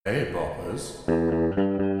Hey, boppers.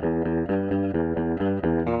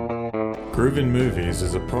 Groovin' Movies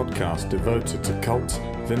is a podcast devoted to cult,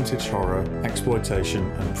 vintage horror, exploitation,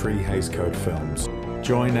 and pre-Hays Code films.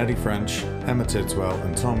 Join Eddie French, Emma Tidswell,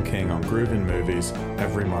 and Tom King on Groovin' Movies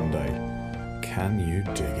every Monday. Can you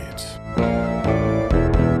dig it?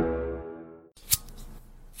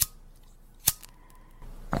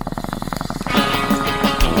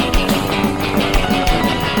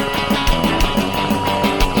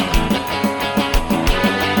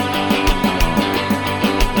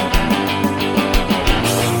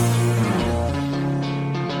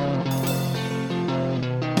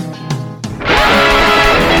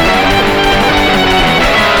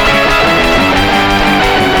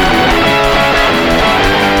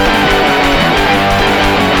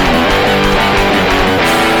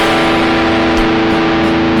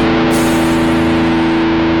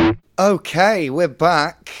 Okay, we're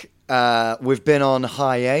back. We've been on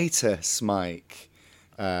hiatus, Mike.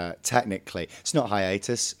 Technically, it's not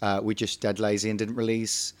hiatus. We just dead lazy and didn't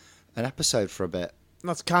release an episode for a bit.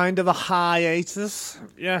 That's kind of a hiatus,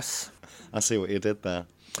 yes. I see what you did there.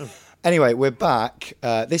 Anyway, we're back.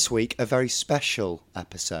 This week, a very special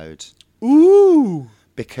episode. Ooh!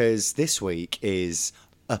 Because this week is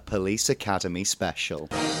a Police Academy special.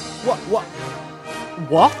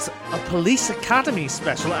 What? A Police Academy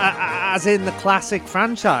special? As in the classic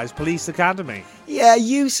franchise, Police Academy? Yeah,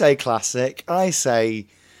 you say classic, I say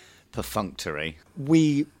perfunctory.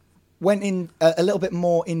 We went in a little bit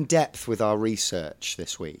more in depth with our research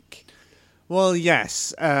this week. Well,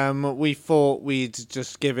 yes. We thought we'd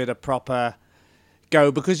just give it a proper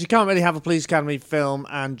go, because you can't really have a Police Academy film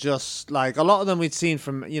and just, like, a lot of them we'd seen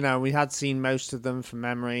from, we had seen most of them from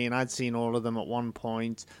memory, and I'd seen all of them at one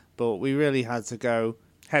point, but we really had to go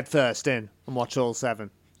head first in and watch all 7.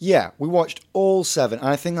 Yeah, we watched all 7, and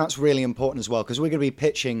I think that's really important as well, because we're going to be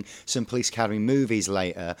pitching some Police Academy movies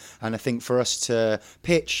later, and I think for us to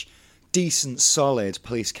pitch decent, solid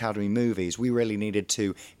Police Academy movies, we really needed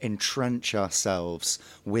to entrench ourselves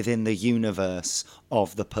within the universe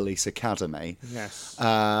of the Police Academy. Yes.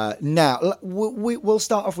 Now, we'll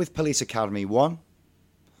start off with Police Academy 1,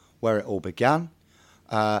 where it all began.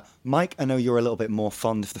 Mike, I know you're a little bit more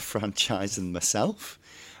fond of the franchise than myself.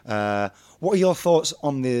 What are your thoughts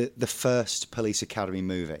on the first Police Academy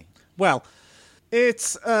movie? Well,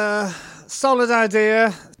 it's a solid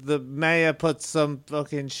idea. The mayor puts some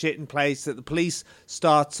fucking shit in place that the police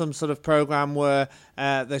start some sort of program where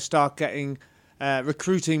they start getting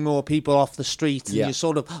recruiting more people off the streets, and you're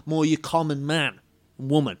sort of more your common man,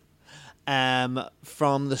 woman.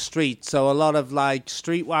 From the street. So a lot of like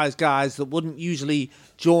streetwise guys that wouldn't usually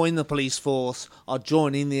join the police force are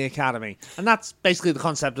joining the academy. And that's basically the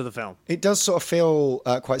concept of the film. It does sort of feel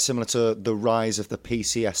quite similar to the rise of the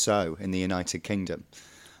PCSO in the United Kingdom.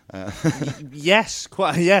 Yes. Well,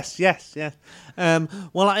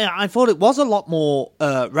 I thought it was a lot more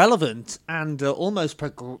relevant and almost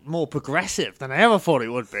more progressive than I ever thought it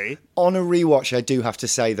would be. On a rewatch, I do have to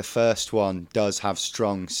say the first one does have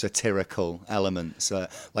strong satirical elements,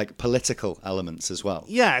 like political elements as well.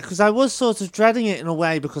 Yeah, because I was sort of dreading it in a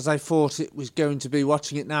way, because I thought it was going to be,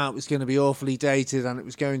 watching it now, it was going to be awfully dated, and it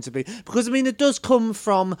was going to be, because I mean it does come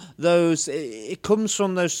from those, it comes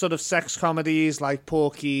from those sort of sex comedies like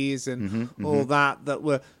Porky's and all that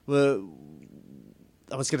were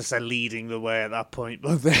I was going to say leading the way at that point,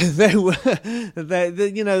 but they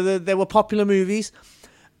were popular movies,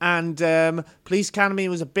 and Police Academy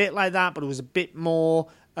was a bit like that, but it was a bit more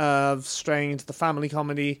straying into the family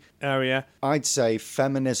comedy area. I'd say,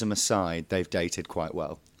 feminism aside, they've dated quite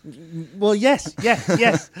well. Well, yes.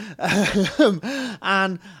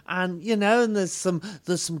 And there's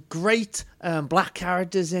some great black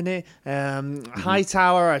characters in it.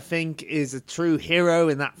 Hightower, I think, is a true hero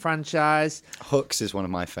in that franchise. Hooks is one of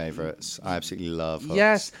my favourites. I absolutely love Hooks.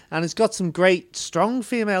 Yes, and it's got some great, strong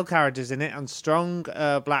female characters in it, and strong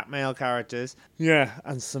black male characters. Yeah,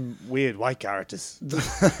 and some weird white characters.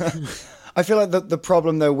 I feel like the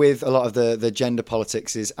problem, though, with a lot of the gender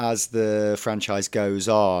politics is, as the franchise goes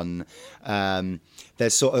on,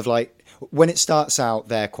 there's sort of like, when it starts out,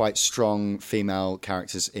 they're quite strong female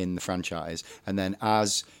characters in the franchise, and then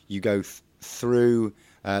as you go through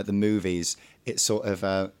the movies, it's sort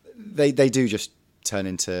of they do just turn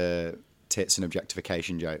into tits and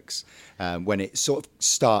objectification jokes when it sort of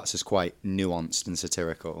starts as quite nuanced and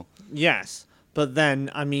satirical. Yes. But then,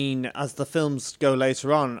 I mean, as the films go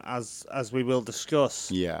later on, as we will discuss,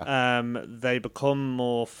 they become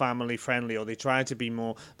more family friendly, or they try to be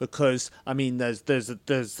more, because I mean, there's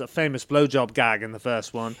a famous blowjob gag in the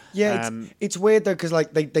first one. Yeah, it's weird though, because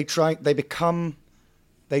like they become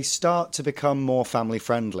they start to become more family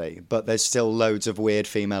friendly, but there's still loads of weird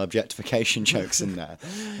female objectification jokes in there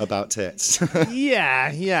about tits.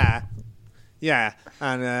 Yeah,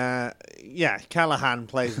 and Callahan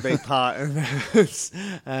plays a big part in this.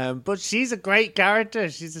 But she's a great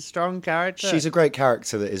character. She's a strong character. She's a great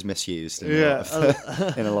character that is misused in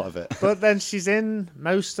a lot of it. But then she's in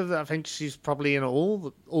most of the. I think she's probably in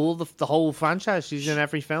all the whole franchise. She's in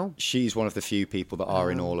every film. She's one of the few people that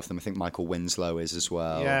are in all of them. I think Michael Winslow is as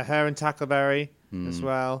well. Yeah, her and Tackleberry as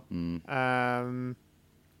well. And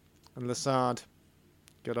Lassard.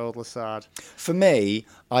 Good old Lassard. For me,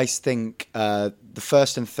 I think the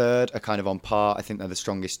first and third are kind of on par. I think they're the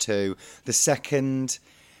strongest two. The second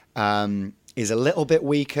is a little bit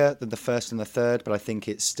weaker than the first and the third, but I think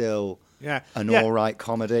it's still all right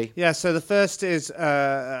comedy. Yeah, so the first is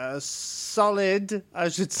a solid, I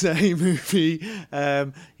should say, movie.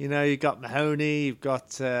 You've got Mahoney, you've got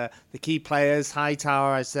the key players.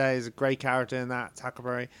 Hightower, I say, is a great character in that,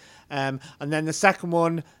 Tackleberry. And then the second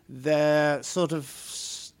one, they're sort of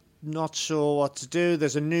not sure what to do.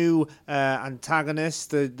 There's a new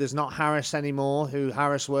antagonist. There's not Harris anymore, who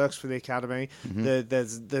Harris works for the Academy.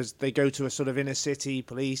 Mm-hmm. They go to a sort of inner city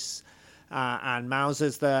police, and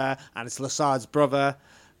Mauser's there, and it's Lassard's brother.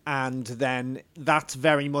 And then that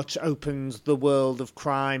very much opens the world of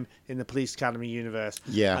crime in the Police Academy universe.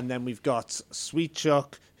 Yeah. And then we've got Sweet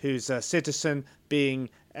Chuck, who's a citizen being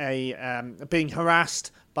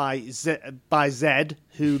harassed by Zed,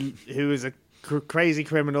 who is a crazy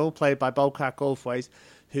criminal played by Bobcat Goldthwait,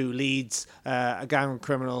 who leads a gang of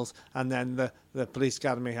criminals, and then the Police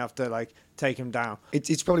Academy have to take him down.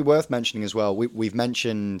 It's probably worth mentioning as well. We've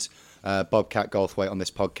mentioned Bobcat Goldthwait on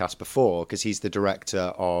this podcast before because he's the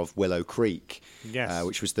director of Willow Creek, yes,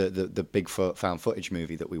 which was the Bigfoot found footage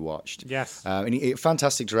movie that we watched. Yes, and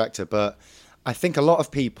fantastic director, but I think a lot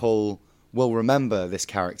of people will remember this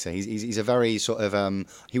character. He's a very sort of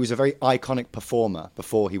he was a very iconic performer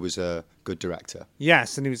before he was a good director.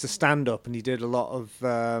 Yes, and he was a stand-up, and he did a lot of.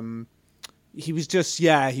 He was just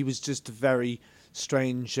a very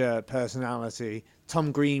strange personality.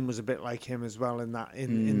 Tom Green was a bit like him as well in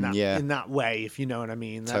that way, if you know what I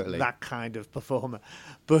mean. Totally. That kind of performer,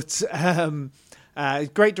 but.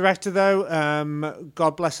 Great director though.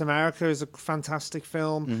 God Bless America is a fantastic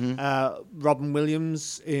film. Mm-hmm. Robin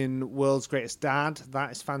Williams in World's Greatest Dad,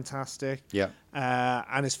 that is fantastic. Yeah.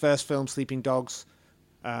 And his first film, Sleeping Dogs,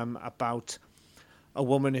 about a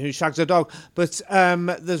woman who shags her dog. But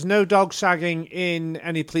there's no dog shagging in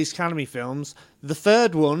any Police Academy films. The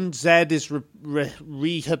third one, Zed, is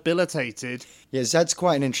rehabilitated. Yeah, Zed's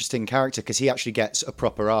quite an interesting character because he actually gets a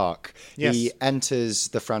proper arc. Yes. He enters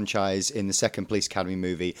the franchise in the second Police Academy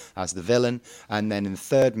movie as the villain, and then in the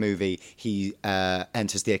third movie, he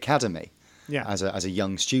enters the Academy as a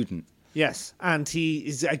young student. Yes, and he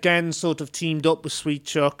is again sort of teamed up with Sweet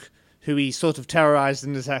Chuck, who he sort of terrorized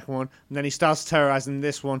in the second one, and then he starts terrorizing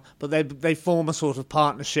this one, but they form a sort of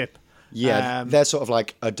partnership. Yeah, they're sort of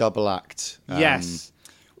like a double act. Yes,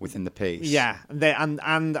 within the piece. Yeah,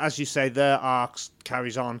 and as you say, their arcs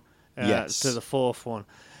carries on to the fourth one.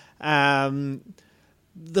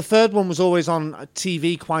 The third one was always on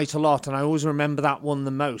TV quite a lot, and I always remember that one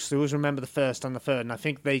the most. I always remember the first and the third, and I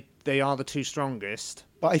think they are the two strongest.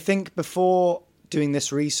 But I think before doing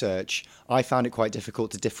this research, I found it quite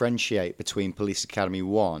difficult to differentiate between Police Academy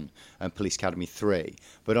 1 and Police Academy 3.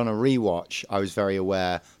 But on a rewatch, I was very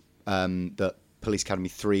aware that Police Academy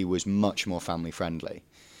 3 was much more family friendly.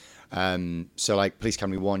 So like Police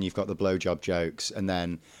Academy 1, you've got the blowjob jokes, and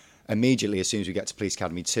then immediately as soon as we get to Police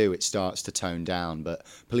Academy 2, it starts to tone down. But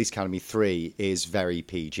Police Academy 3 is very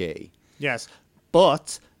PG. Yes,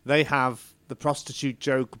 but they have the prostitute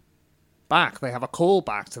joke back. They have a call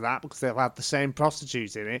back to that because they'll have the same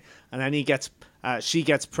prostitute in it, and then she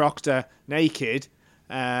gets Proctor naked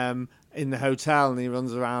in the hotel, and he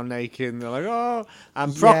runs around naked, and they're like, oh.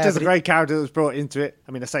 And Proctor's a great character that was brought into it.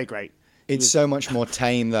 I mean, I say great. It's so much more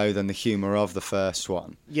tame, though, than the humour of the first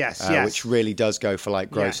one. Yes. Which really does go for,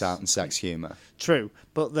 like, gross out and sex humour. True.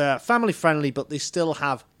 But they're family-friendly, but they still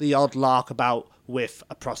have the odd lark about with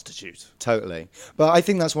a prostitute. Totally. But I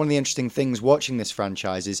think that's one of the interesting things watching this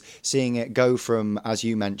franchise is seeing it go from, as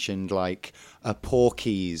you mentioned, like, a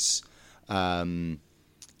Porky's...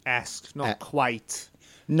 esque, not quite...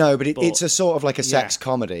 No, but it's a sort of like a sex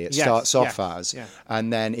comedy. It starts off as,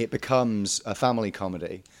 and then it becomes a family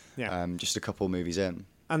comedy. Just a couple of movies in.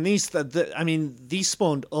 And these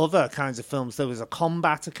spawned other kinds of films. There was a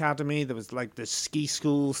Combat Academy. There was like the Ski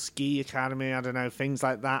School, Ski Academy. I don't know, things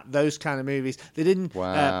like that. Those kind of movies. They didn't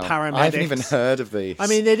paramedics. I haven't even heard of these. I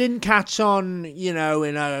mean, they didn't catch on, in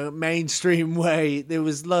a mainstream way. There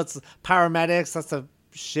was lots of paramedics. That's a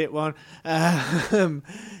shit one.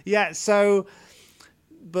 Yeah, so...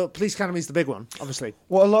 But Police Academy's the big one, obviously.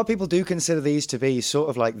 Well, a lot of people do consider these to be sort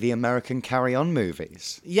of like the American Carry On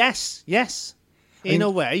movies. Yes. In a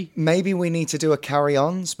way. Maybe we need to do a Carry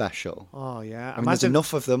On special. Oh, yeah. I mean, there's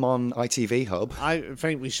enough of them on ITV Hub. I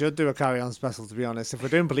think we should do a Carry On special, to be honest, if we're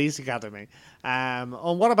doing Police Academy. And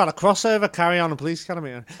what about a crossover Carry On and Police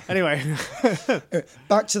Academy? Anyway.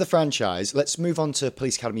 Back to the franchise. Let's move on to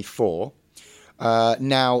Police Academy 4.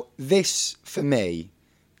 Now, this, for me,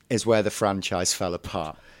 is where the franchise fell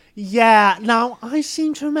apart. Yeah. Now, I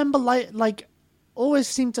seem to remember, like always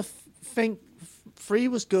seem to think 3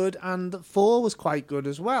 was good and 4 was quite good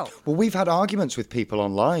as well. Well, we've had arguments with people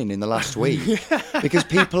online in the last week because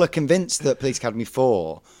people are convinced that Police Academy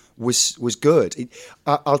 4 was good.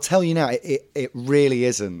 I'll tell you now, it really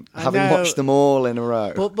isn't. Having watched them all in a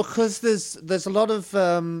row. But because there's a lot of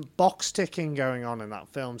box ticking going on in that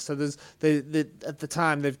film. So there's at the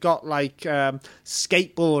time they've got like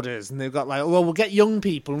skateboarders, and they've got like, well, we'll get young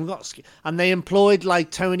people, and they employed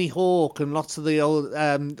like Tony Hawk and lots of the old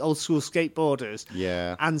school skateboarders.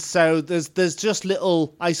 Yeah. And so there's just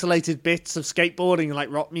little isolated bits of skateboarding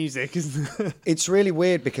like rock music, isn't it? It's really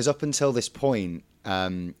weird because up until this point,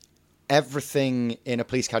 everything in a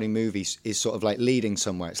Police Academy movie is sort of like leading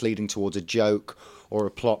somewhere. It's leading towards a joke or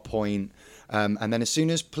a plot point. And then as soon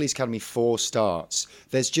as Police Academy 4 starts,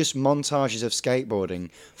 there's just montages of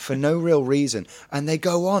skateboarding for no real reason. And they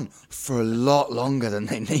go on for a lot longer than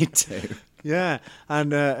they need to. Yeah,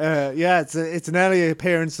 and it's an early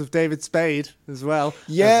appearance of David Spade as well.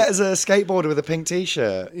 Yeah, as a skateboarder with a pink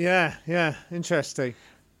T-shirt. Yeah, interesting.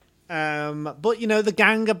 But, you know, the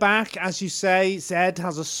gang are back, as you say. Zed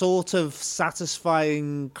has a sort of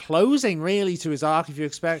satisfying closing, really, to his arc, if you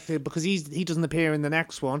expect it, because he doesn't appear in the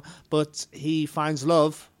next one, but he finds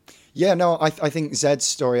love. Yeah, no, I think Zed's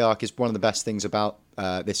story arc is one of the best things about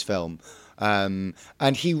this film. And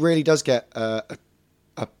he really does get a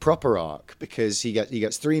proper arc, because he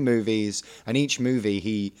gets 3 movies, and each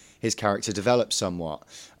movie his character develops somewhat.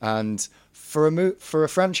 And for a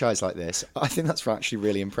franchise like this, I think that's actually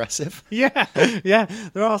really impressive. Yeah,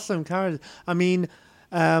 there are some characters. I mean,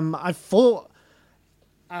 I thought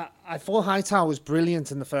Hightower was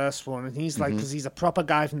brilliant in the first one, and he's like, because he's a proper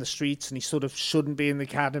guy from the streets, and he sort of shouldn't be in the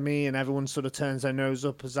academy, and everyone sort of turns their nose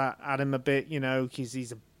up at him a bit, you know, because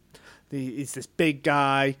he's this big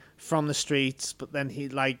guy from the streets. But then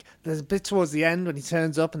there's a bit towards the end when he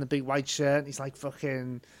turns up in the big white shirt, and he's like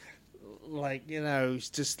fucking, like, you know, he's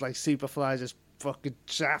just like Superfly, just fucking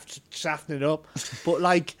shafting it up. But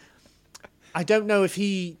like, I don't know if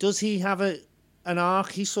he have an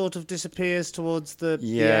arc. He sort of disappears towards the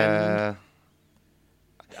end.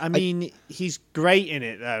 I mean, he's great in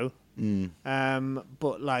it though.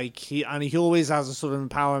 But like he always has a sort of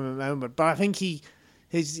empowerment moment. But I think he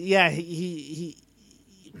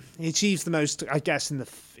achieves the most, I guess, in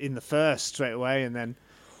the first straight away, and then.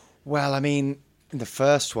 Well, I mean, in the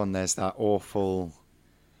first one, there's that awful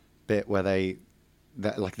bit where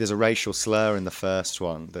there's a racial slur in the first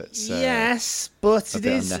one that's yes, but it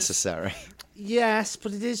is unnecessary. Yes,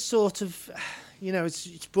 but it is sort of, you know,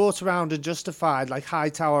 it's brought around and justified. Like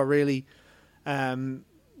Hightower really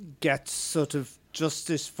gets sort of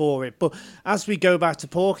justice for it. But as we go back to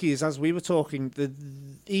Porky's, as we were talking,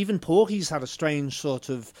 even Porky's had a strange sort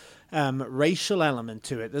of racial element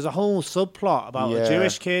to it. There's a whole subplot about a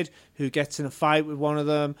Jewish kid who gets in a fight with one of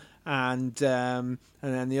them, and then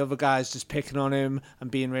the other guy's just picking on him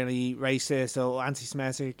and being really racist or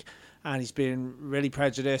anti-Semitic, and he's being really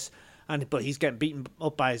prejudiced, but he's getting beaten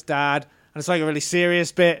up by his dad. And it's like a really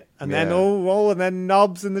serious bit, and then and then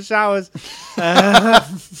knobs in the showers.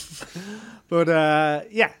 But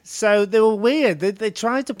so they were weird. They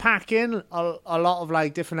tried to pack in a lot of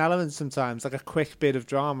like different elements sometimes, like a quick bit of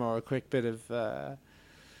drama or a quick bit of.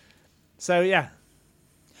 So yeah.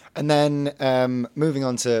 And then moving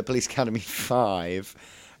on to Police Academy 5,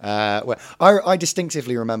 where I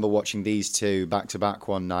distinctively remember watching these two back to back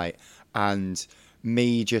one night, and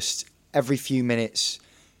me just every few minutes.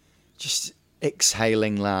 Just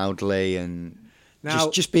exhaling loudly and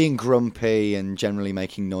just being grumpy and generally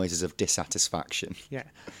making noises of dissatisfaction. Yeah.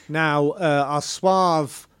 Now, our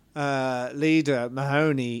suave leader,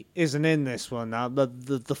 Mahoney, isn't in this one. Now,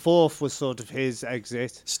 the fourth was sort of his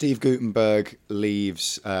exit. Steve Guttenberg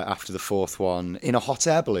leaves after the fourth one in a hot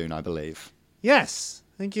air balloon, I believe. Yes.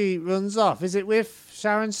 I think he runs off. Is it with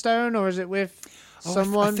Sharon Stone or is it with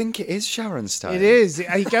someone? I think it is Sharon Stone. It is.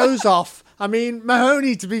 He goes off. I mean,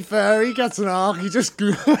 Mahoney, to be fair, he gets an arc. He just...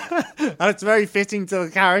 and it's very fitting to the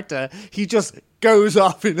character. He just goes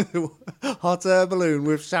off in a hot air balloon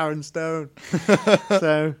with Sharon Stone.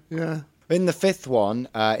 So, yeah. In the fifth one,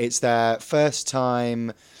 it's their first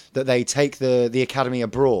time that they take the academy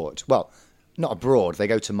abroad. Well, not abroad. They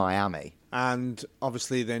go to Miami. And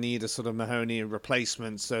obviously they need a sort of Mahoney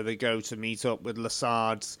replacement, so they go to meet up with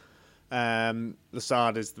Lassard's.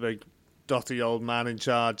 Lassard is the big dotty old man in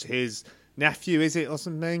charge. His nephew, is it, or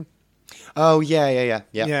something? Oh, yeah.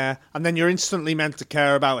 Yeah, and then you're instantly meant to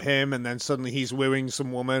care about him, and then suddenly he's wooing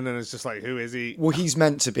some woman, and it's just like, who is he? Well, he's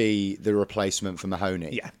meant to be the replacement for Mahoney.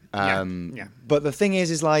 Yeah. Yeah. But the thing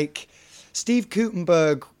is like, Steve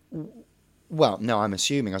Guttenberg... Well, no, I'm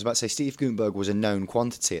assuming. I was about to say Steve Guttenberg was a known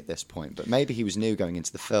quantity at this point, but maybe he was new going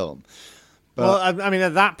into the film. But, well, I mean,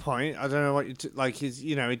 at that point, I don't know what like. He's,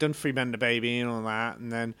 he'd done Free Men the Baby and all that,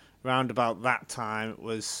 and then round about that time it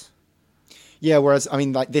was. Yeah, whereas I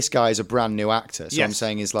mean, like this guy is a brand new actor, so Yes. I'm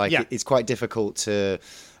saying is like it's quite difficult to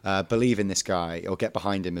believe in this guy or get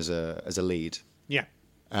behind him as a lead. Yeah.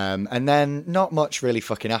 And then not much really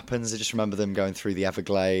fucking happens. I just remember them going through the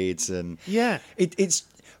Everglades, and Yeah. it's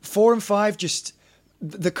 4 and 5 just.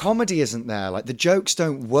 The comedy isn't there. Like, the jokes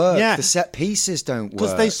don't work. Yeah. The set pieces don't work.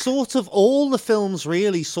 Because they sort of, all the films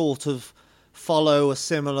really sort of follow a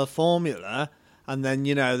similar formula. And then,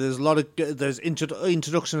 there's a lot of, there's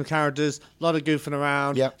introduction of characters, a lot of goofing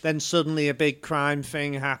around. Yeah. Then suddenly a big crime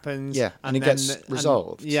thing happens. Yeah, and it gets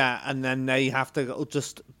resolved. And then they have to go,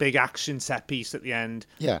 just big action set piece at the end.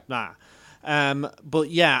 Yeah. But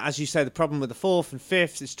yeah, as you say, the problem with the fourth and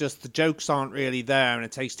fifth is just the jokes aren't really there, and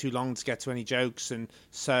it takes too long to get to any jokes, and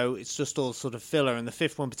so it's just all sort of filler. And the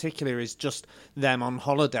fifth one in particular is just them on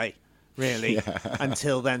holiday, really,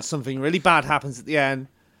 until then something really bad happens at the end.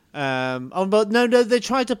 But no, they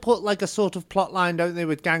try to put like a sort of plot line, don't they,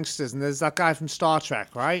 with gangsters? And there's that guy from Star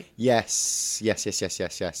Trek, right? Yes.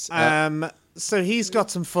 So he's got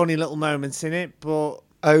some funny little moments in it, but.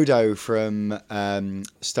 Odo from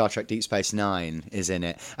Star Trek Deep Space Nine is in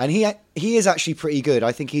it, and he is actually pretty good.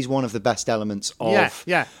 I think he's one of the best elements of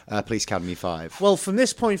Police Academy 5. Well, from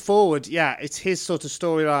this point forward, it's his sort of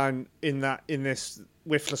storyline in this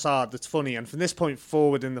with Lassard that's funny, and from this point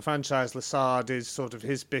forward in the franchise, Lassard is sort of,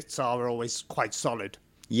 his bits are always quite solid.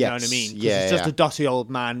 You know what I mean? 'Cause he's just a dotty old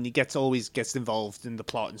man, and he always gets involved in the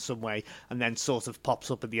plot in some way, and then sort of pops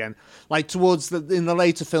up at the end. Like in the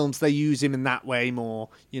later films, they use him in that way more,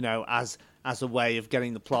 as a way of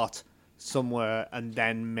getting the plot somewhere, and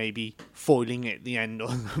then maybe foiling it at the end or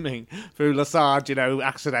something through Lassard,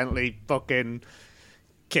 accidentally fucking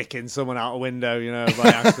kicking someone out a window, by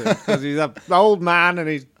accident, because he's an old man and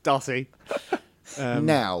he's dotty.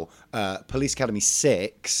 Now, Police Academy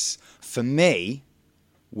 6 for me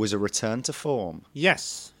was a return to form.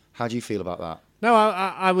 Yes. How do you feel about that? No,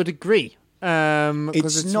 I would agree.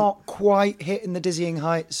 It's not quite hitting the dizzying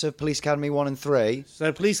heights of Police Academy 1 and 3.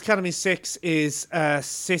 So Police Academy 6 is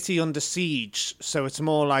City Under Siege, so it's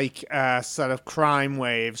more like a sort of crime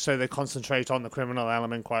wave, so they concentrate on the criminal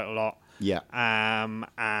element quite a lot. Yeah.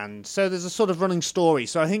 And so there's a sort of running story.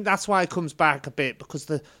 So I think that's why it comes back a bit, because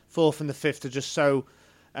the fourth and the fifth are just so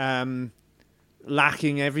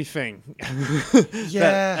lacking everything.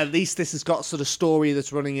 Yeah. At least this has got sort of story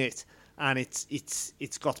that's running it, and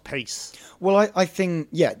it's got pace. Well, I think,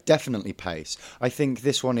 definitely pace. I think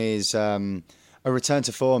this one is a return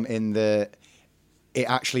to form in that it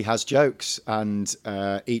actually has jokes, and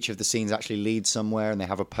each of the scenes actually leads somewhere, and they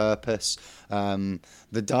have a purpose.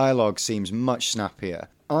 The dialogue seems much snappier.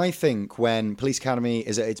 I think when Police Academy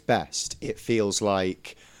is at its best, it feels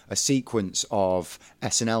like a sequence of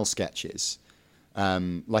SNL sketches.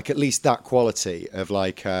 Like at least that quality of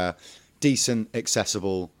like decent,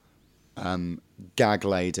 accessible,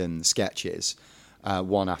 gag-laden sketches,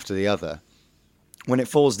 one after the other. When it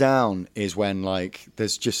falls down is when like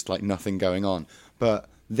there's just like nothing going on. But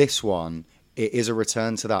this one, it is a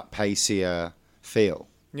return to that pacier feel.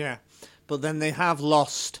 Yeah, but then they have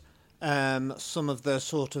lost some of the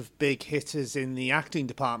sort of big hitters in the acting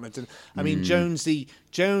department. And I mean,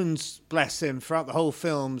 Jones, bless him, throughout the whole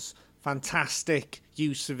film's fantastic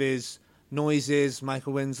use of his noises.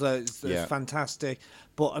 Michael Winslow is fantastic.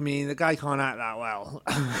 But, I mean, the guy can't act that well.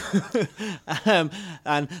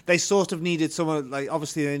 And they sort of needed someone, like,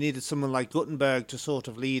 obviously they needed someone like Guttenberg to sort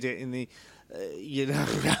of lead it in the,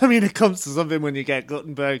 I mean, it comes to something when you get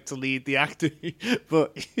Guttenberg to lead the acting,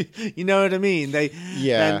 but you know what I mean? Then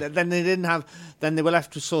they didn't have, then they were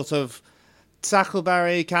left with sort of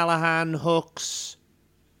Tackleberry, Callahan, Hooks,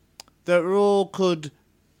 that were all good.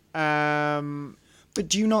 But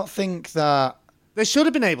do you not think that they should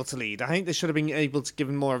have been able to lead? I think they should have been able to give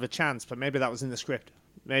him more of a chance, but maybe that was in the script.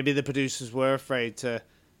 Maybe the producers were afraid to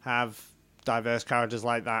have diverse characters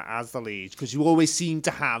like that as the lead, because you always seem to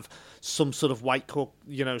have some sort of white cook,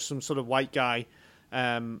 some sort of white guy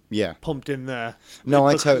pumped in there. No,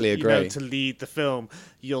 I totally agree. To lead the film,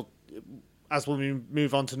 as we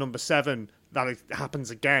move on to number 7, that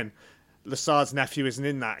happens again. Lasard's nephew isn't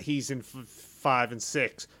in that. He's in 5 and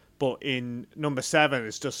 6. But in number 7,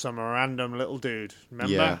 it's just some random little dude,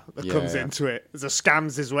 remember? That comes into it. There's a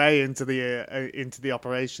scams his way into the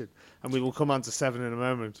operation. And we will come on to 7 in a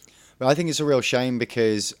moment. But I think it's a real shame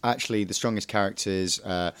because actually the strongest characters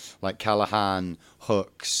like Callahan,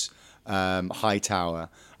 Hooks, Hightower,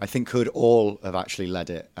 I think could all have actually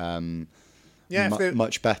led it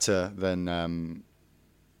much better than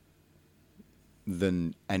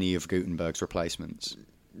any of Gutenberg's replacements.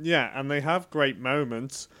 Yeah, and they have great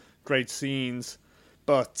moments, great scenes,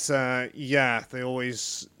 but they're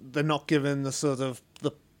not given the sort of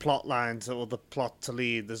the plot lines or the plot to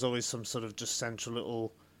lead. There's always some sort of just central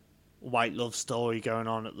little white love story going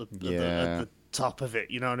on at the top of it,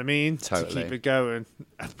 you know what I mean? Totally. To keep it going.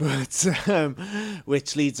 But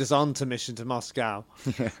which leads us on to Mission to Moscow.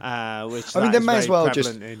 Which they may as well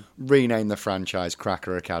just in. rename the franchise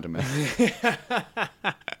Cracker Academy.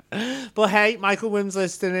 But hey, Michael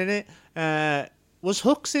Winslet's still in it. Was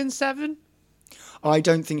Hooks in 7? I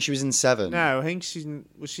don't think she was in 7. No, I think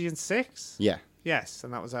was she in 6? Yeah. Yes,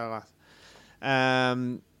 and that was our last.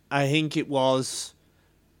 I think it was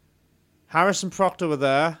Harris and Proctor were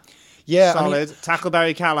there. Yeah, solid.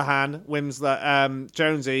 Tackleberry, Callahan, Wimsler,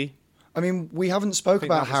 Jonesy. I mean, we haven't spoke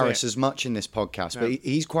about Harris as much in this podcast, but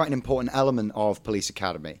he's quite an important element of Police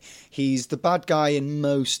Academy. He's the bad guy in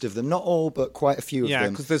most of them, not all, but quite a few of them. Yeah,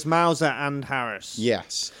 because there's Mauser and Harris.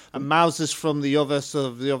 Yes, and Mauser's from the other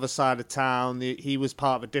side of town. He was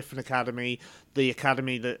part of a different academy, the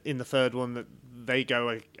academy that in the third one that they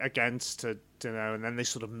go against, and then they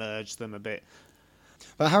sort of merge them a bit.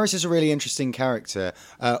 But Harris is a really interesting character,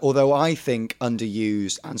 although I think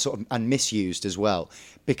underused and misused as well,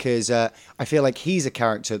 because I feel like he's a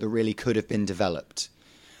character that really could have been developed.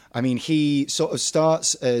 I mean, he sort of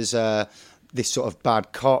starts as this sort of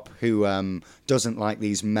bad cop who doesn't like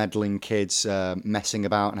these meddling kids messing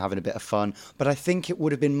about and having a bit of fun. But I think it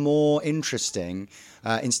would have been more interesting,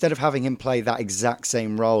 instead of having him play that exact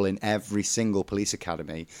same role in every single police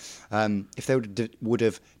academy, if they would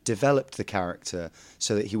have developed the character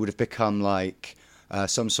so that he would have become like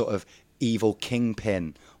some sort of evil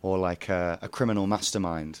kingpin or like a criminal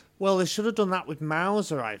mastermind. Well, they should have done that with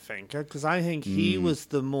Mauser, I think, because I think he was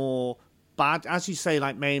the more bad, as you say,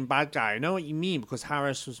 like main bad guy. I know what you mean, because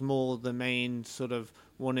Harris was more the main sort of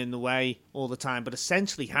one in the way all the time. But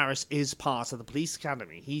essentially, Harris is part of the police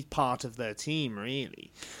academy. He's part of their team,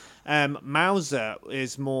 really. Mauser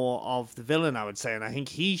is more of the villain, I would say, and I think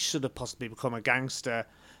he should have possibly become a gangster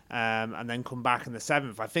and then come back in the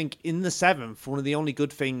 7th. I think in the 7th, one of the only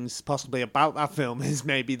good things possibly about that film is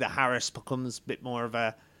maybe that Harris becomes a bit more of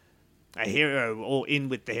a hero or in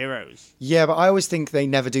with the heroes. Yeah, but I always think they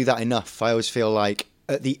never do that enough. I always feel like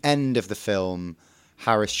at the end of the film,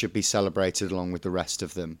 Harris should be celebrated along with the rest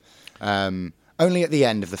of them. Only at the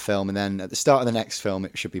end of the film, and then at the start of the next film,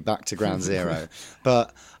 it should be back to ground zero.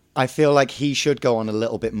 But I feel like he should go on a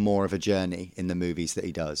little bit more of a journey in the movies that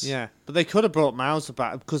he does. Yeah, but they could have brought Mauser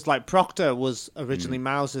back, because like Proctor was originally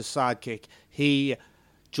Mauser's sidekick. He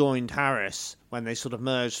joined Harris when they sort of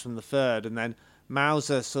merged from the third, and then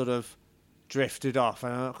Mauser sort of drifted off.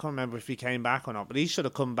 And I can't remember if he came back or not, but he should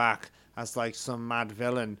have come back as like some mad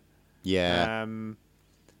villain. Yeah.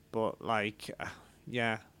 But like,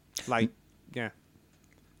 yeah.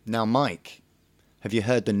 Now, Mike, have you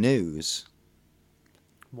heard the news?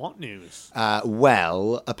 What news?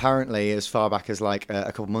 Well, apparently, as far back as like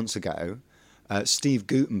a couple months ago, Steve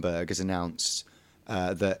Gutenberg has announced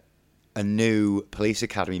that a new Police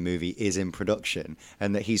Academy movie is in production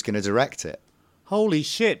and that he's going to direct it. Holy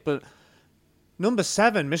shit, but number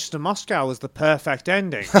 7, Mission to Moscow, was the perfect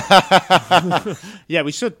ending. Yeah,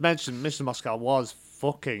 we should mention Mission to Moscow was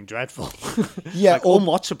fucking dreadful. Yeah, like,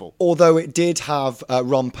 unwatchable. Although it did have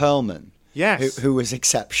Ron Perlman. Yes. Who was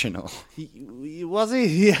exceptional. Was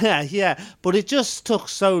he? Yeah. But it just took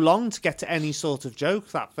so long to get to any sort of joke,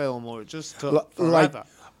 that film, or it just took forever.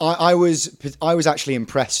 I was actually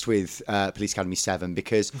impressed with Police Academy 7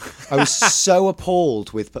 because I was so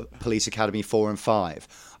appalled with Police Academy 4 and 5.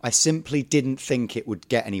 I simply didn't think it would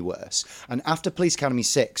get any worse. And after Police Academy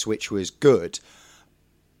 6, which was good,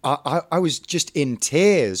 I was just in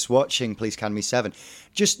tears watching Police Academy 7.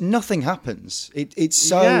 Just nothing happens. It's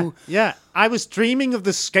so... Yeah. I was dreaming of the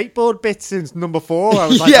skateboard bits in number 4. I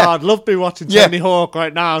was like, oh, I'd love to be watching Tony Hawk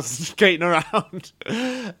right now, skating around.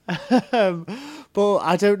 But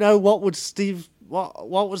I don't know, what would Steve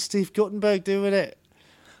Guttenberg do with it?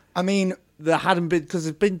 I mean, that hadn't been, because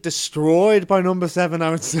it's been destroyed by number 7, I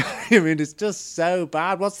would say. I mean, it's just so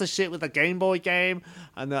bad. What's the shit with the Game Boy game?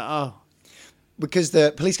 And because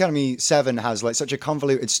the Police Academy 7 has like such a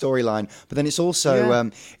convoluted storyline, but then it's also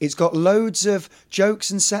it's got loads of jokes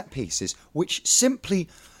and set pieces which simply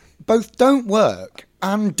both don't work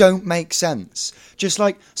and don't make sense. Just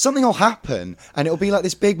like something will happen and it'll be like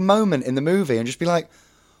this big moment in the movie and just be like,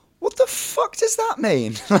 what the fuck does that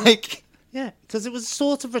mean? Like, yeah, because it was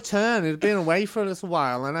sort of return. It had been away for a little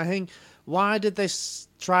while, and I think, why did they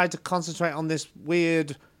try to concentrate on this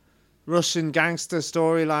weird Russian gangster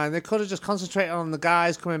storyline? They could have just concentrated on the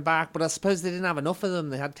guys coming back, but I suppose they didn't have enough of them.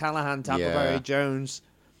 They had Callahan, Tappleberry, Jones,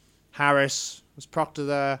 Harris, was Proctor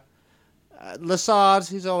there, Lassard,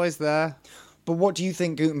 he's always there. But what do you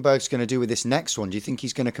think Gutenberg's going to do with this next one? Do you think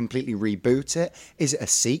he's going to completely reboot it? Is it a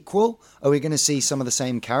sequel? Are we going to see some of the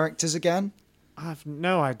same characters again? I have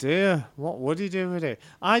no idea. What would he do with it?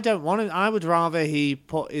 I don't want it. I would rather he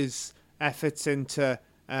put his efforts into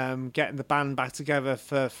getting the band back together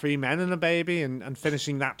for Three Men and a Baby and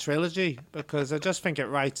finishing that trilogy, because I just think it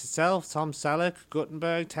writes itself. Tom Selleck,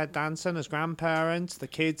 Gutenberg, Ted Danson as grandparents, the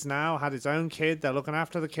kids now had his own kid, they're looking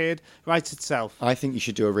after the kid, writes itself. I think you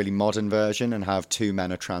should do a really modern version and have 2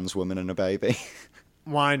 men, a trans woman and a baby.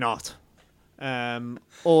 Why not?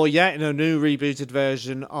 Or in a new rebooted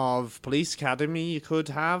version of Police Academy, you could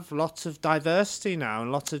have lots of diversity now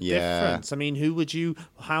and lots of difference. I mean, how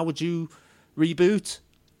would you reboot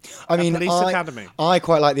Police Academy? I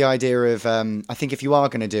quite like the idea of, I think if you are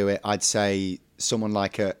going to do it, I'd say someone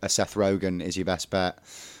like a Seth Rogen is your best bet.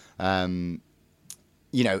 Seth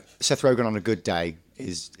Rogen on a good day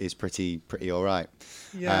is pretty all right.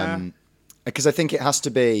 Yeah. Because I think it has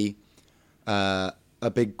to be a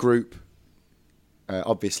big group.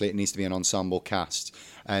 Obviously, it needs to be an ensemble cast.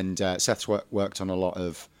 And Seth's worked on a lot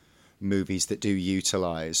of movies that do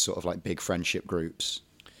utilise sort of like big friendship groups.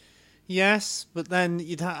 Yes, but then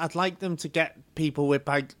I'd like them to get people with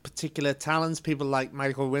particular talents, people like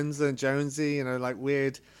Michael Winslow and Jonesy, like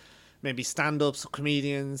weird, maybe stand-ups or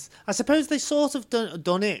comedians. I suppose they sort of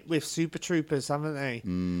done it with Super Troopers, haven't they?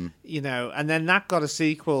 And then that got a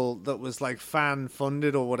sequel that was like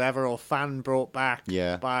fan-funded or whatever, or fan-brought back.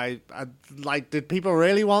 Yeah. Did people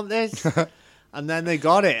really want this? And then they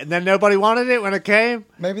got it, and then nobody wanted it when it came.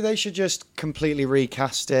 Maybe they should just completely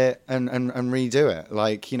recast it and redo it.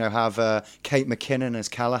 Like, have Kate McKinnon as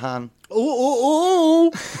Callahan. Oh,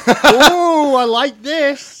 I like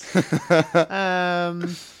this.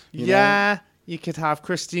 You could have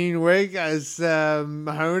Christine Wiig as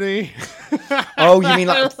Mahoney. Oh, you mean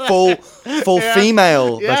like full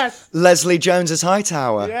female? Yes. Leslie Jones as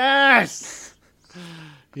Hightower. Yes.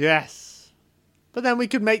 But then we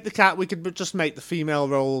could just make the female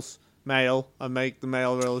roles male and make the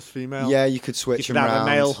male roles female. Yeah, you could switch them around. You could have a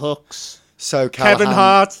male Hooks. So Callahan... Kevin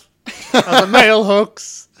Hart as a male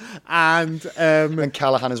Hooks. And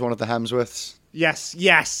Callahan is one of the Hemsworths. Yes.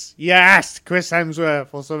 Chris Hemsworth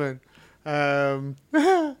or something. And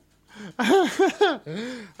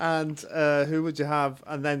who would you have?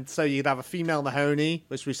 And then so you'd have a female Mahoney,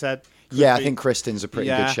 which we said. Yeah, I think Kristen's a pretty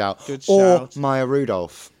good shout. Or Maya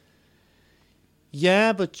Rudolph.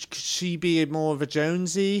 Yeah, but could she be more of a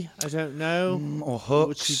Jonesy? I don't know. Or Hooks.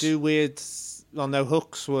 Would she do weird... Well, no,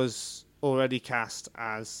 Hooks was already cast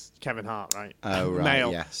as Kevin Hart, right? Oh, right,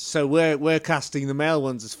 male. yes. So we're casting the male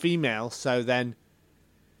ones as female, so then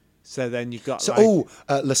you've got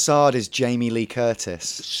Lassard is Jamie Lee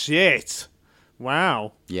Curtis. Shit.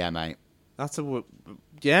 Wow. Yeah, mate. That's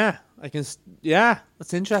that's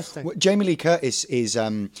interesting. Well, Jamie Lee Curtis is,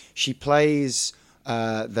 she plays...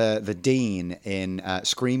 the dean in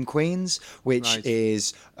Scream Queens, which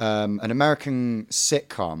is an American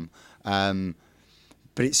sitcom,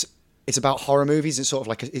 but it's about horror movies. It's sort of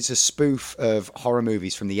like it's a spoof of horror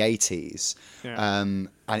movies from the 80s, and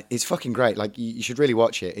it's fucking great. Like you should really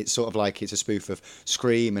watch it. It's sort of like it's a spoof of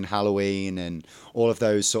Scream and Halloween and all of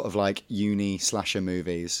those sort of like uni slasher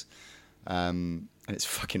movies, and it's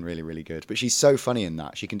fucking really, really good. But she's so funny in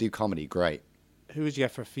that. She can do comedy great. Who would you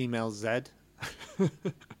get for a female Zed?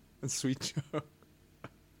 And Sweet Joe.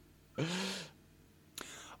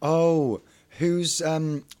 Oh, who's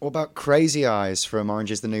what about Crazy Eyes from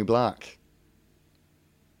Orange Is the New Black?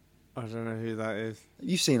 I don't know who that is.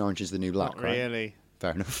 You've seen Orange Is the New Black, Not right? really.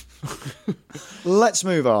 Fair enough. Let's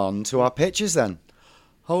move on to our pitches then.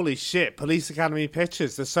 Holy shit, Police Academy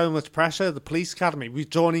pitches. There's so much pressure. The Police Academy. We're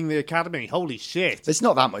joining the Academy. Holy shit. There's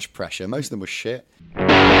not that much pressure. Most of them were shit.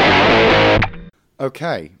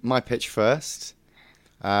 Okay, my pitch first.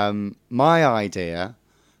 My idea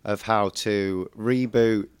of how to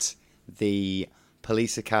reboot the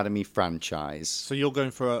Police Academy franchise. So you're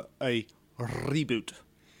going for a reboot.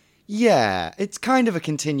 Yeah, it's kind of a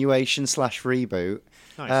continuation / reboot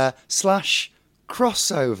Nice. /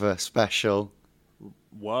 crossover special.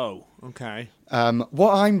 Whoa. Okay.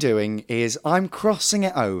 What I'm doing is I'm crossing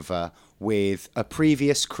it over with a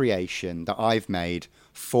previous creation that I've made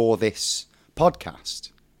for this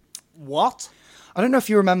podcast. What? I don't know if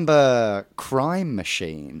you remember Crime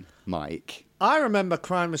Machine, Mike. I remember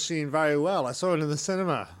Crime Machine very well. I saw it in the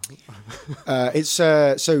cinema. It's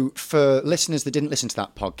so for listeners that didn't listen to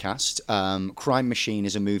that podcast, Crime Machine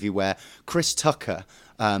is a movie where Chris Tucker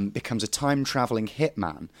becomes a time-traveling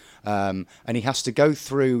hitman, and he has to go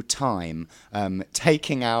through time,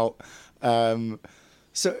 taking out...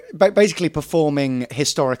 So basically performing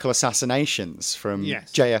historical assassinations from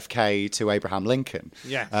Yes. JFK to Abraham Lincoln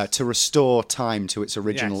Yes. to restore time to its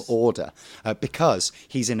original Yes. order because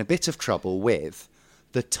he's in a bit of trouble with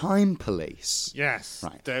the time police. Yes.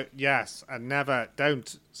 Right. Yes. And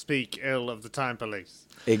don't speak ill of the time police.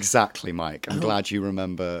 Exactly, Mike. I'm glad you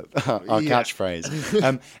remember our Yeah.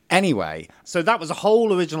 catchphrase. Anyway, So that was a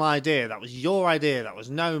whole original idea. That was your idea. That was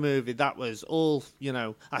no movie. That was all,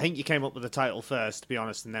 I think you came up with the title first, to be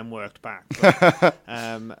honest, and then worked back. But,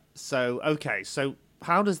 okay. So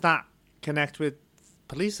how does that connect with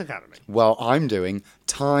Police Academy? well, I'm doing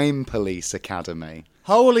Time Police Academy.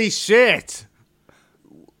 Holy shit!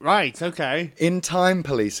 Right, okay. In Time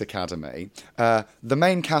Police Academy, the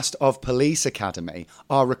main cast of Police Academy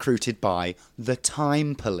are recruited by the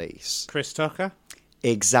Time Police. Chris Tucker?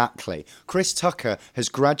 Exactly. Chris Tucker has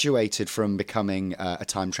graduated from becoming a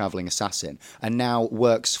time-traveling assassin and now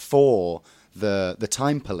works for the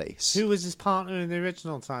Time Police. Who was his partner in the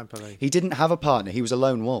original Time Police? He didn't have a partner. He was a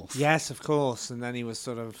lone wolf. Yes, of course. And then he was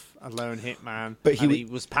sort of a lone hitman. But he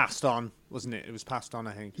was passed on, wasn't it? It was passed on,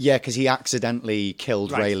 I think. Yeah, because he accidentally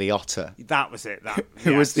killed Right. Ray Liotta, That was it.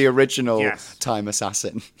 who was the original Yes. time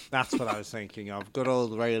assassin. That's what I was thinking of. Good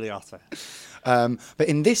old Ray Liotta. But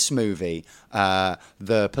in this movie,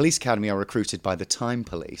 the police academy are recruited by the Time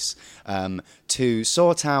Police to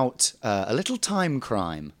sort out a little time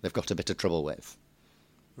crime they've got a bit of trouble with.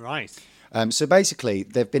 Right. So basically,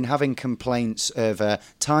 they've been having complaints of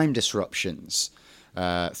time disruptions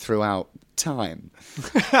throughout time.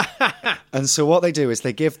 And so what they do is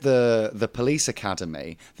they give the police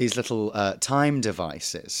academy these little time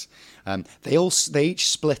devices. They each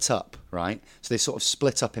split up, right? So they sort of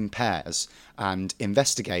split up in pairs and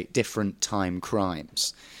investigate different time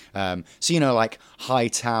crimes. So, like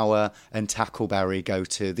Hightower and Tackleberry go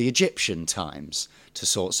to the Egyptian times to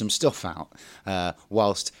sort some stuff out,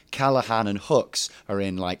 whilst Callahan and Hooks are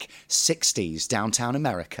in, 60s downtown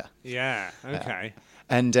America. Yeah, okay.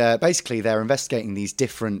 And basically, they're investigating these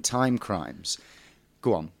different time crimes.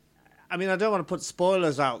 Go on. I mean, I don't want to put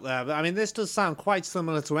spoilers out there, but I mean, this does sound quite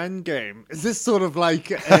similar to Endgame. Is this sort of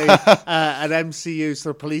like an MCU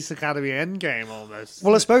sort of Police Academy Endgame almost?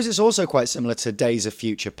 Well, I suppose it's also quite similar to Days of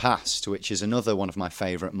Future Past, which is another one of my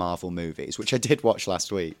favourite Marvel movies, which I did watch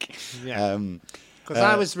last week. Yeah. Because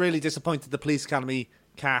I was really disappointed the Police Academy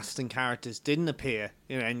cast and characters didn't appear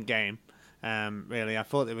in Endgame. Really, I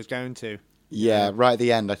thought they was going to. Yeah, right at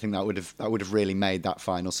the end, I think that would have really made that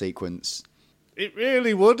final sequence. It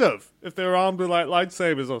really would have if they were armed with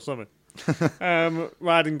lightsabers or something,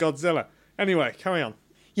 riding Godzilla. Anyway, carry on.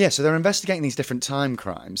 Yeah, so they're investigating these different time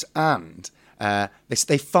crimes, and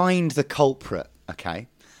they find the culprit. Okay,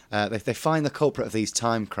 they find the culprit of these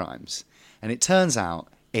time crimes, and it turns out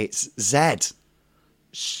it's Zed.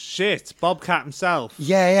 Shit, Bobcat himself.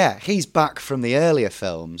 Yeah, he's back from the earlier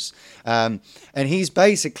films, and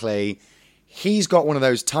he's got one of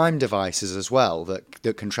those time devices as well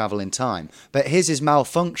that can travel in time. But his is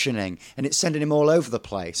malfunctioning and it's sending him all over the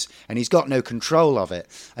place and he's got no control of it.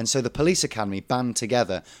 And so the police academy band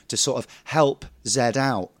together to sort of help Zed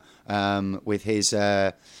out with his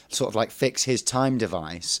fix his time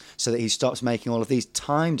device so that he stops making all of these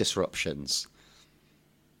time disruptions.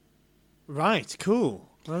 Right, cool.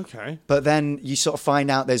 Okay. But then you sort of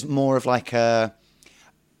find out there's more of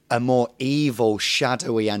a more evil,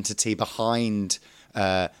 shadowy entity behind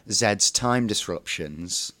Zed's time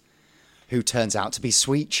disruptions, who turns out to be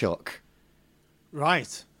Sweet Chuck.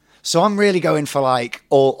 Right. So I'm really going for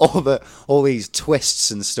all these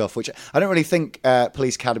twists and stuff, which I don't really think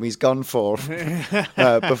Police Academy's gone for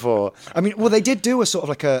before. I mean, well, they did do a sort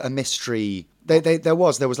of a mystery. There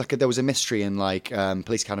was a mystery in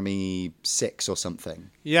Police Academy 6 or something.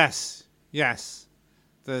 Yes.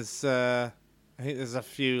 There's I think there's a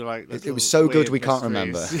few it was so good we can't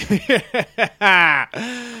remember.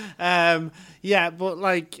 Yeah, but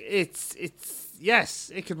it's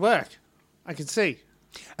yes, it could work. I can see.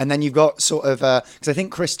 And then you've got sort of because I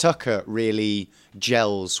think Chris Tucker really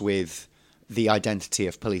gels with the identity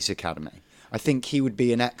of Police Academy. I think he would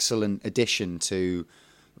be an excellent addition to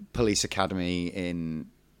Police Academy in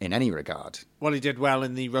any regard. Well, he did well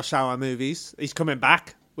in the Rush Hour movies. He's coming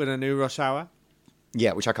back with a new Rush Hour.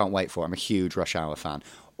 Yeah, which I can't wait for. I'm a huge Rush Hour fan.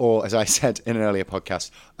 Or, as I said in an earlier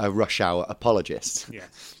podcast, a Rush Hour apologist.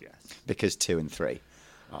 Yes, yes. Because 2 and 3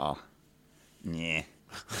 are... yeah.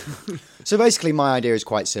 So basically, my idea is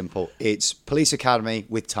quite simple. It's Police Academy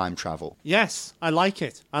with time travel. Yes, I like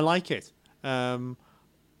it. I like it.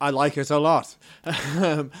 I like it a lot.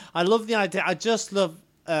 I love the idea. I just love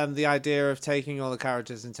the idea of taking all the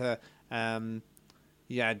characters into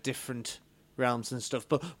different realms and stuff.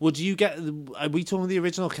 But would you get? Are we talking the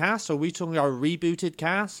original cast, or are we talking our rebooted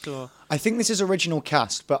cast? Or I think this is original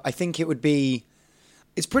cast, but I think it would be.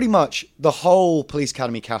 It's pretty much the whole Police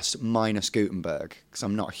Academy cast minus Gutenberg, because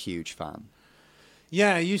I'm not a huge fan.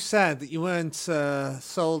 Yeah, you said that you weren't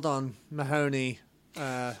sold on Mahoney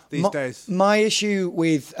these days. My issue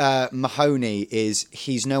with Mahoney is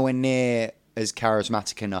he's nowhere near as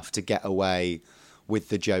charismatic enough to get away with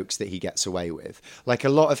the jokes that he gets away with. Like, a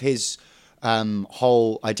lot of his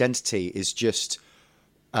whole identity is just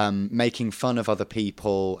making fun of other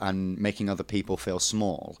people and making other people feel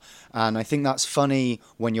small. And I think that's funny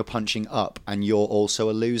when you're punching up and you're also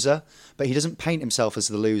a loser. But he doesn't paint himself as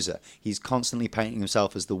the loser. He's constantly painting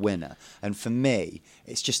himself as the winner. And for me,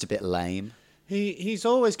 it's just a bit lame. He's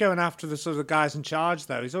always going after the sort of guys in charge,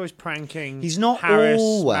 though. He's always pranking. He's not Harris,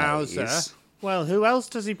 always. Mauser. Well, who else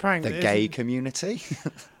does he prank? The gay community.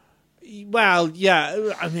 Well,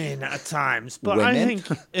 yeah, I mean, at times. But Women? I think,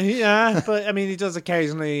 yeah, but I mean, he does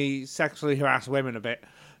occasionally sexually harass women a bit.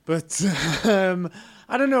 But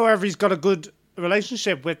I don't know whether he's got a good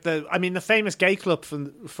relationship with the famous gay club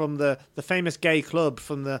from the famous gay club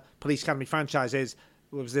from the Police Academy franchise is,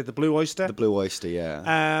 what was it, the Blue Oyster? The Blue Oyster, yeah.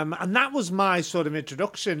 And that was my sort of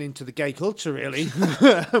introduction into the gay culture, really,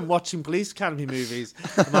 watching Police Academy movies.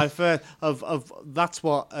 My first of that's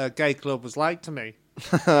what a gay club was like to me.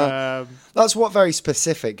 That's what very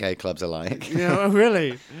specific gay clubs are like.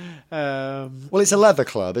 Really. Well, it's a leather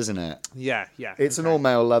club, isn't it? Yeah. It's an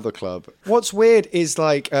all-male leather club. What's weird is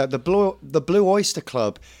like the Blue Oyster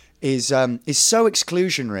Club is so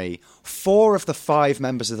exclusionary. 4 of the 5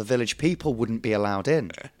 members of the Village People wouldn't be allowed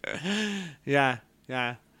in. Yeah.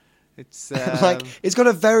 It's like, it's got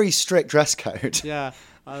a very strict dress code. Yeah.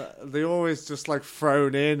 They're always just like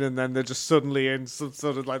thrown in, and then they're just suddenly in some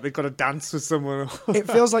sort of like they've got to dance with someone. It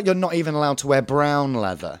feels like you're not even allowed to wear brown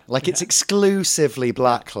leather. Like, it's exclusively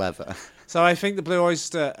black leather. So I think the Blue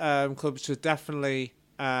Oyster Club should definitely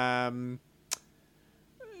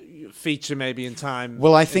feature maybe in time.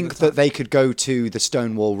 Well, I think that they could go to the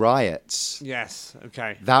Stonewall riots. Yes.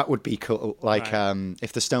 Okay. That would be cool. Like, right.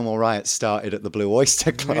 If the Stonewall riots started at the Blue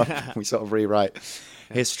Oyster Club, we sort of rewrite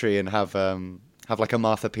history and have like a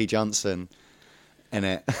Martha P. Johnson in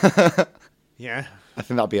it. Yeah. I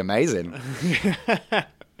think that'd be amazing.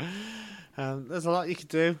 There's a lot you could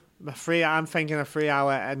do. I'm thinking a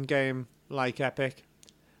 3-hour Endgame like epic.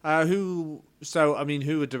 Who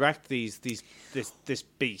would direct this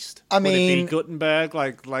beast? I mean, would it be Gutenberg?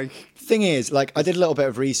 Like. Thing is, like, I did a little bit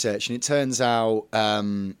of research, and it turns out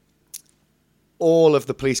all of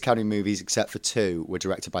the Police Academy movies except for 2 were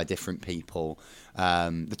directed by different people.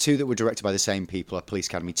 The 2 that were directed by the same people are Police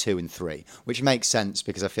Academy 2 and 3, which makes sense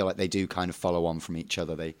because I feel like they do kind of follow on from each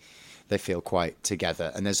other. They feel quite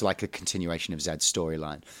together, and there's like a continuation of Zed's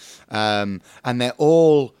storyline. And they're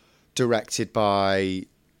all directed by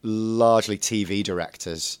largely TV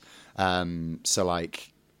directors. So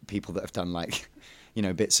like people that have done like,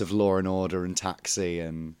 bits of Law and Order and Taxi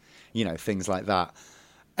and, things like that.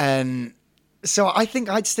 And so I think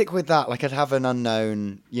I'd stick with that. Like, I'd have an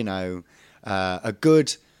unknown, a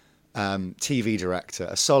good TV director,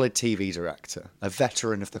 a solid TV director, a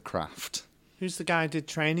veteran of the craft. Who's the guy who did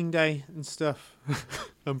Training Day and stuff?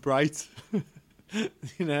 And Bright.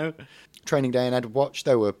 Training Day and Ed Watch,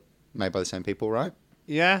 they were made by the same people, right?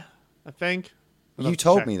 Yeah, I think. You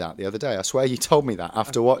told me that the other day. I swear you told me that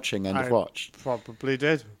after watching End of Watch. Probably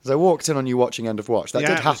did. Because I walked in on you watching End of Watch. That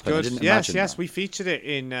did happen. I didn't imagine Yes, that. we featured it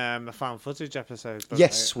in the found footage episode. But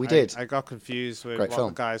yes, we did. I got confused with Great what film.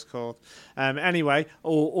 the guy's called. Anyway,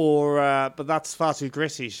 but that's far too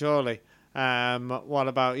gritty, surely. What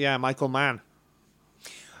about Michael Mann?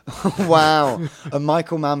 Wow, a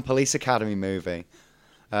Michael Mann Police Academy movie.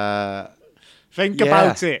 Think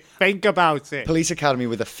about it. Think about it. Police Academy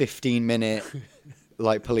with a 15-minute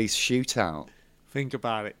police shootout. Think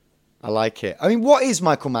about it. I like it. I mean, what is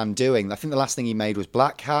Michael Mann doing? I think the last thing he made was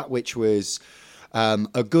Black Hat, which was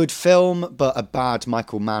A good film, but a bad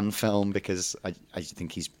Michael Mann film because I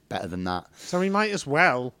think he's better than that. So we might as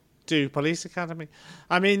well do Police Academy.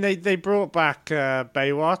 I mean, they brought back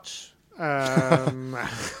Baywatch.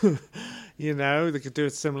 You know, they could do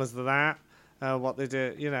it similar to that. What they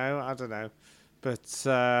did, you know, I don't know. But,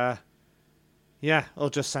 yeah, or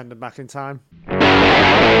just send them back in time.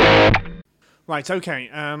 Right, okay.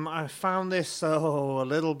 I found this a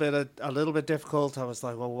little bit difficult. I was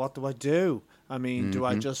like, well, what do I do? I mean, do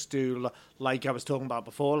I just do like I was talking about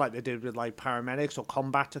before, like they did with like paramedics or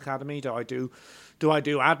combat academy? Do I do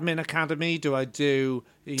admin academy? Do I do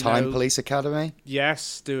Time Police Academy?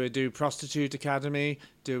 Yes. Do I do prostitute academy?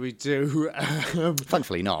 Do we do?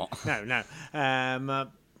 Thankfully not. No.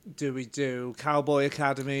 Do we do cowboy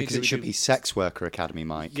academy? Because it should be sex worker academy,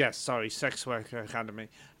 Mike. Yes, sorry, sex worker academy.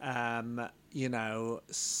 You know,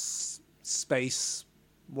 space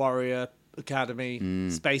warrior academy,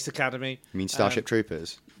 space academy. You mean Starship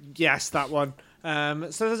Troopers? Yes, that one.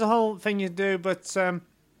 So there's a whole thing you do, but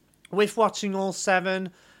with watching all 7,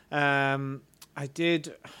 I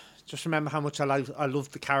did just remember how much I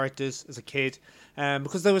loved the characters as a kid,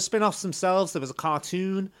 because there were spin-offs themselves. There was a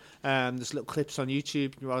cartoon. There's little clips on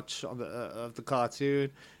YouTube you watch of the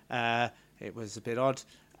cartoon. It was a bit odd.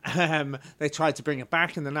 They tried to bring it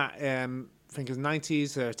back in the I think it was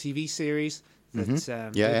 90s TV series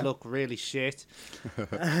that did look really shit.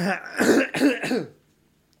 But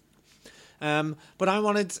I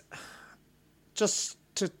wanted just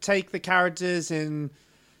to take the characters in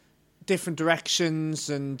different directions,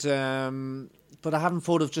 and but I haven't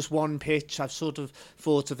thought of just one pitch. I've sort of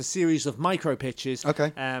thought of a series of micro pitches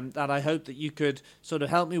that I hope that you could sort of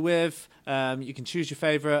help me with. You can choose your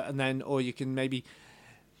favourite, and then, or you can maybe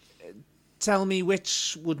tell me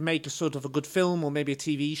which would make a sort of a good film, or maybe a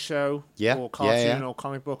TV show, or cartoon, or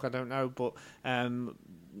comic book. I don't know, but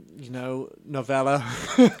you know, novella,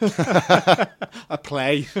 a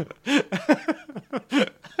play,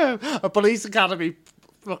 a Police Academy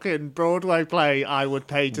fucking Broadway play I would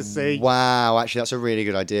pay to see. Wow, actually, that's a really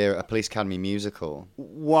good idea. A Police Academy musical.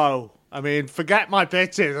 Whoa. I mean, forget my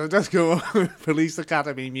pitches. I'll just go Police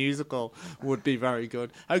Academy musical would be very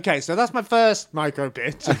good. Okay, so that's my first micro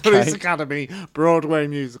pitch. Okay. Police Academy Broadway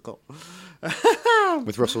musical.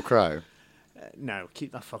 With Russell Crowe? No,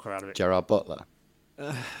 keep that fucker out of it. Gerard Butler?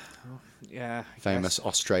 Yeah. Famous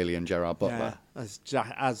Australian Gerard Butler. Yeah, as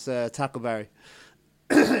Tackleberry.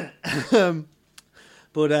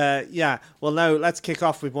 But, yeah, well, no, let's kick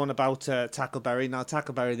off with one about Tackleberry. Now,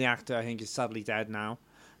 Tackleberry, the actor, I think is sadly dead now.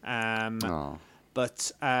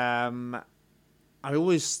 But I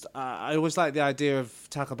always liked the idea of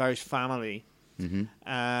Tackleberry's family.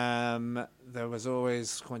 There was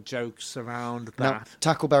always kind of jokes around that. Now,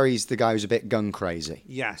 Tackleberry's the guy who's a bit gun crazy.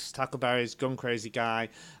 Yes, Tackleberry's gun crazy guy.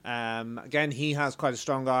 Again, he has quite a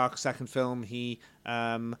strong arc. Second film, he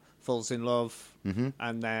falls in love,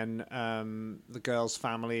 and then the girl's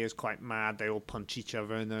family is quite mad. They all punch each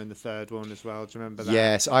other, and they're in the third one as well. Do you remember that?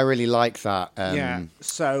 Yes, I really like that. Yeah.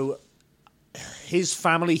 So his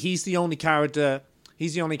family, he's the only character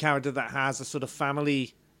that has a sort of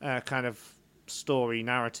family kind of story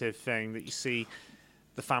narrative thing that you see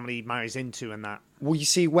the family marries into, and that. Well, you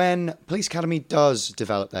see, when Police Academy does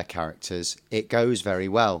develop their characters, it goes very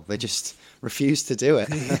well. They just refuse to do it.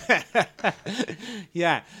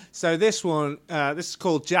 Yeah. So this one, this is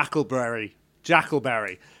called Jackleberry. Jack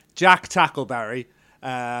Tackleberry.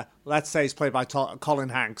 Let's say he's played by Colin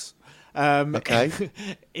Hanks. Okay.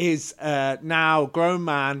 Is now a grown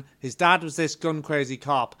man. His dad was this gun crazy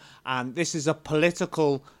cop, and this is a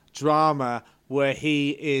political drama where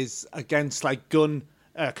he is against like gun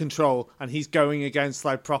control, and he's going against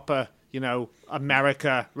like proper, you know,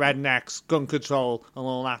 America, rednecks, gun control, and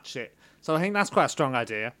all that shit. So I think that's quite a strong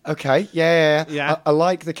idea. Okay, yeah. I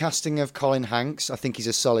like the casting of Colin Hanks. I think he's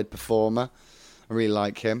a solid performer. I really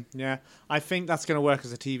like him. Yeah, I think that's going to work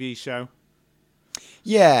as a TV show.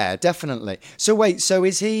 Yeah, definitely. So wait,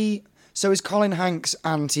 is Colin Hanks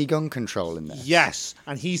anti-gun control in this? Yes,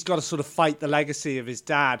 and he's got to sort of fight the legacy of his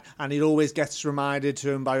dad, and it always gets reminded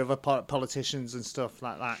to him by other politicians and stuff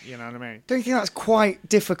like that, you know what I mean? Don't you think that's quite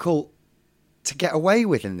difficult to get away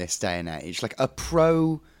with in this day and age? Like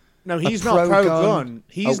No, he's not pro-gun.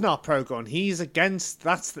 He's not pro-gun. He's against...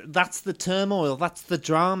 That's the turmoil. That's the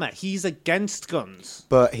drama. He's against guns.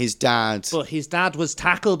 But his dad was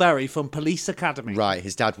Tackleberry from Police Academy. Right,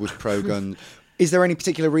 his dad was pro-gun. Is there any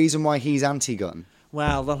particular reason why he's anti-gun?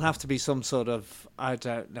 Well, there'll have to be some sort of... I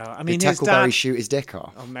don't know. I mean, did Tackleberry shoot his dick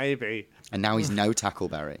off? Oh, maybe. And now he's no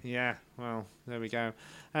Tackleberry. Yeah, well, there we go.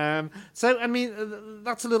 So, I mean,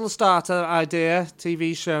 that's a little starter idea.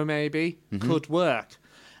 TV show, maybe. Could work.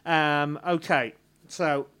 Okay,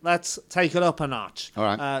 So let's take it up a notch. All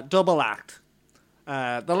right. Double act.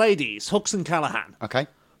 The ladies, Hooks and Callahan. Okay.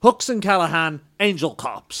 Hooks and Callahan, angel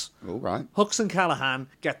cops. All right. Hooks and Callahan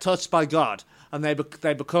get touched by God, and they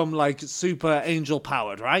become like super angel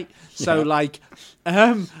powered, right? So like,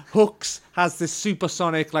 Hooks has this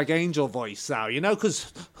supersonic like angel voice now, you know,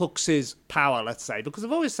 because Hooks is power, let's say, because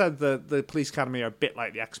I've always said the Police Academy are a bit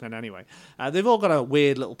like the X-Men anyway. They've all got a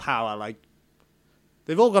weird little power, like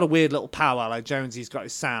Jonesy's got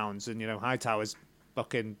his sounds, and you know Hightower's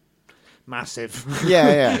fucking massive.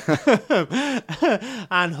 Yeah.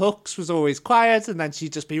 And Hooks was always quiet, and then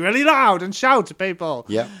she'd just be really loud and shout at people.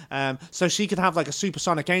 Yeah. So she could have like a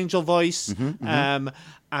supersonic angel voice. And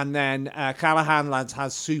then Callahan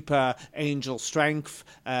has super angel strength.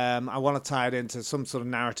 I want to tie it into some sort of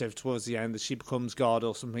narrative towards the end that she becomes God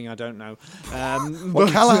or something. I don't know. Well,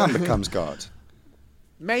 Callahan becomes God.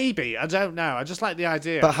 Maybe. I don't know. I just like the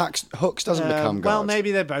idea. But Hooks doesn't become God. Well,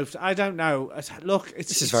 maybe they're both. I don't know. Look,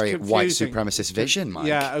 this is very confusing. white supremacist vision, Mike.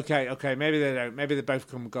 Yeah, okay. Maybe they don't. Maybe they both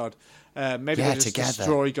become God. Maybe they just together.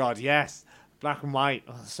 destroy God. Yes. Black and white.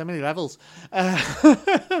 Oh, so many levels.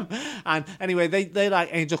 And anyway, they like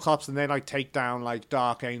angel cops, and they like take down like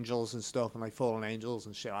dark angels and stuff, and like fallen angels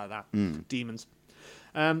and shit like that. Demons.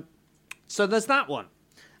 So there's that one.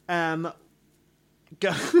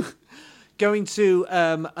 Going to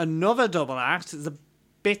another double act is a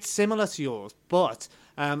bit similar to yours, but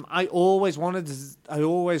I always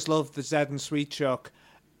loved the Zed and Sweet Chuck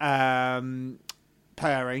pairing.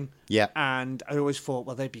 Yeah. And I always thought,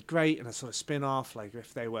 well, they'd be great in a sort of spin-off, like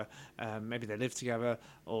if they were, maybe they lived together,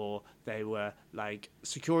 or they were like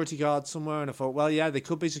security guards somewhere. And I thought, well, yeah, they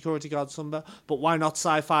could be security guards somewhere, but why not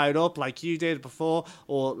sci-fi it up like you did before?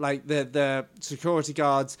 Or like the security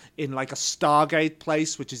guards in like a Stargate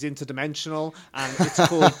place, which is interdimensional, and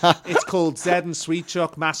it's called Zed and Sweet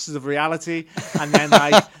Chuck Masters of Reality. And then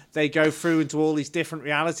like they go through into all these different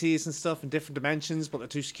realities and stuff in different dimensions, but they're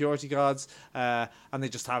two security guards, and they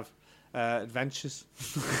just have adventures.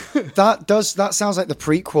 That sounds like the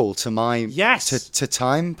prequel to my to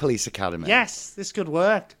Time Police Academy. Yes, this could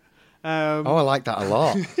work. I like that a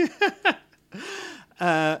lot.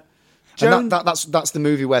 And that's the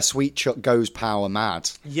movie where Sweet Chuck goes power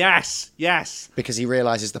mad. Yes. Because he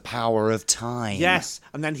realizes the power of time. Yes,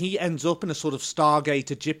 and then he ends up in a sort of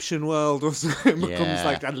Stargate Egyptian world or something, and becomes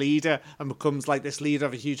like a leader, and becomes like this leader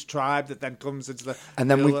of a huge tribe that then comes into the...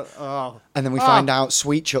 And then we find out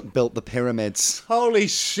Sweet Chuck built the pyramids. Holy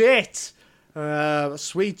shit!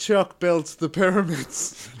 Sweet Chuck built the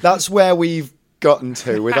pyramids. That's where we've gotten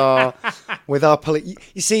to with our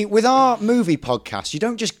you see, with our movie podcast, you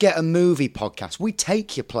don't just get a movie podcast, we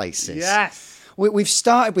take you places. Yes, we've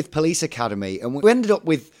started with Police Academy, and we ended up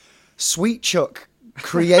with Sweet Chuck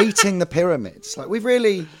creating the pyramids. Like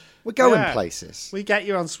we're going places. We get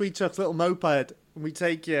you on Sweet Chuck's little moped, and we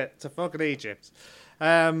take you to fucking Egypt.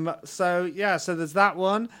 So there's that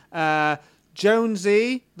one.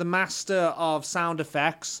 Jonesy, the master of sound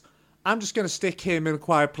effects. I'm just going to stick him in A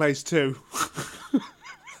Quiet Place too.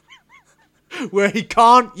 Where he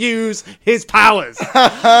can't use his powers.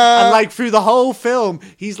 And like through the whole film,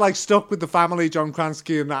 he's like stuck with the family, John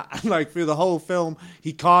Krasinski and that. And like through the whole film,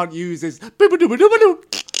 he can't use his...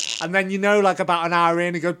 And then, you know, like about an hour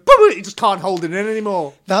in, he goes... He just can't hold it in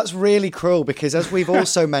anymore. That's really cruel because, as we've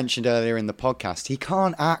also mentioned earlier in the podcast, he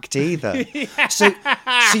can't act either. Yeah. So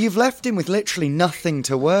you've left him with literally nothing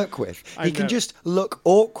to work with. He can just look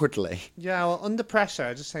awkwardly. Yeah, well, under pressure,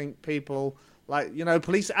 I just think people... Like, you know,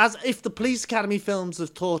 as if the Police Academy films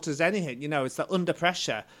have taught us anything, you know, it's that under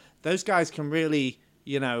pressure, those guys can really,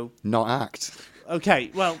 you know... Not act.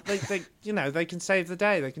 Okay, well, they you know, they can save the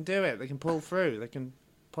day. They can do it. They can pull through. They can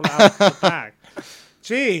pull it out of the bag.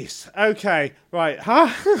 Jeez. Okay, right.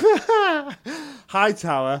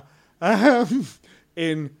 Hightower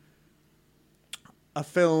in a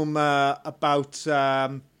film about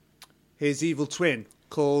his evil twin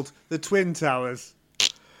called The Twin Towers.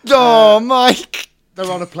 Oh, Mike! They're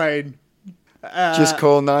on a plane. Just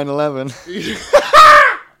call 911.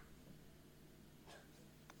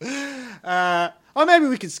 Or maybe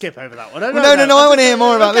we could skip over that one. No, I want to hear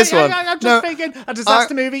more about this one. I'm just thinking, a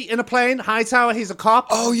disaster movie in a plane, Hightower, he's a cop.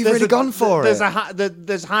 Oh, you've really gone for it.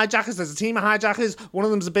 There's hijackers, there's a team of hijackers, one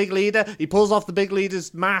of them's a big leader, he pulls off the big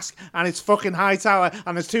leader's mask, and it's fucking Hightower,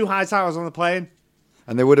 and there's two Hightowers on the plane.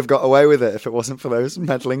 And they would have got away with it if it wasn't for those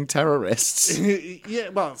meddling terrorists. Yeah,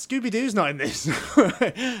 well, Scooby-Doo's not in this.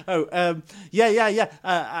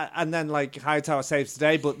 And then, like, Hightower saves the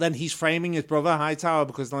day, but then he's framing his brother, Hightower,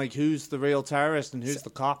 because, like, who's the real terrorist and who's the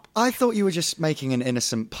cop? I thought you were just making an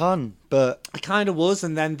innocent pun, but... I kind of was,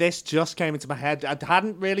 and then this just came into my head. I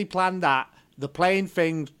hadn't really planned that. the plain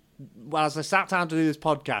thing, well, as I sat down to do this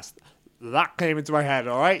podcast, that came into my head,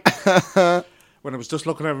 all right? When I was just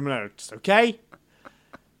looking over my notes, okay?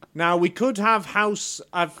 Now, we could have House.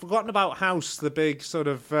 I've forgotten about House, the big sort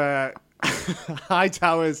of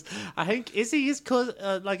Hightowers. I think, is he his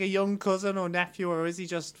cousin, like a young cousin or nephew, or is he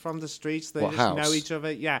just from the streets? They What, just House? know each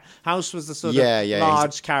other. Yeah, House was the sort Yeah, of yeah,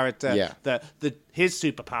 large character yeah. that his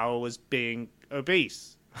superpower was being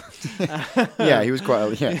obese. Yeah, he was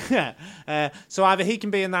quite. Yeah. Yeah. So either he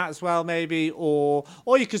can be in that as well, maybe, or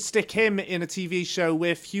you could stick him in a TV show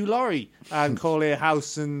with Hugh Laurie and call it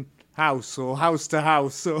House and House or House to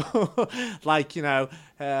House, or like, you know,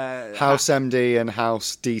 House MD and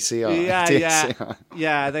House DCR.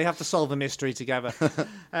 yeah. They have to solve a mystery together.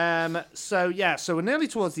 So we're nearly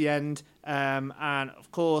towards the end, and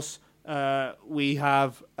of course we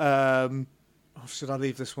have. Should I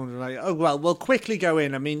leave this one tonight? Oh, well, we'll quickly go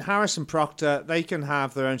in. I mean, Harrison Proctor, they can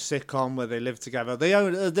have their own sitcom where they live together.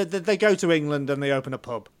 They go to England and they open a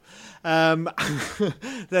pub.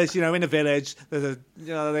 There's, you know, in a village, they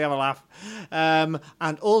have a laugh.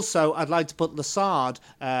 And also, I'd like to put Lassard,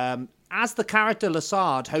 as the character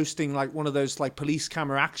Lassard, hosting like one of those like police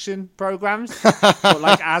camera action programs, but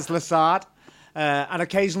like as Lassard. And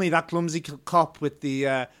occasionally that clumsy cop with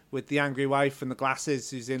the angry wife and the glasses,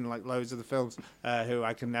 who's in like loads of the films, who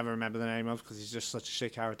I can never remember the name of because he's just such a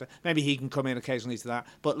shit character. Maybe he can come in occasionally to that.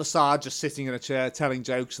 But Lassard just sitting in a chair telling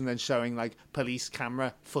jokes and then showing like police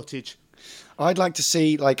camera footage. I'd like to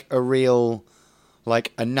see like a real,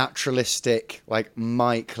 like a naturalistic, like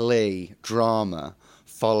Mike Leigh drama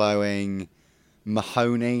following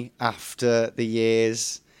Mahoney after the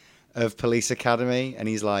years of Police Academy, and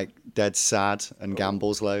he's like dead sad and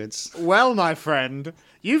gambles loads. Well, my friend,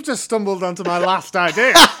 you've just stumbled onto my last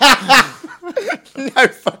idea. No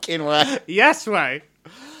fucking way. Yes, way.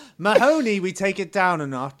 Mahoney, we take it down a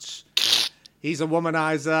notch. He's a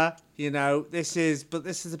womanizer, you know. This is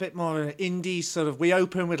a bit more an indie sort of. We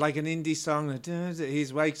open with like an indie song.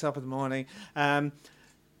 He wakes up in the morning.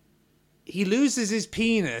 He loses his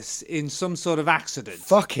penis in some sort of accident.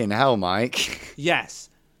 Fucking hell, Mike. Yes.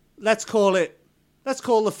 Let's call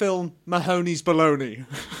the film Mahoney's Baloney.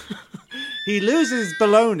 He loses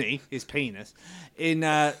baloney, his penis, in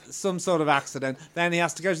some sort of accident. Then he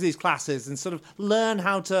has to go to these classes and sort of learn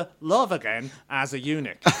how to love again as a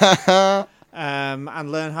eunuch.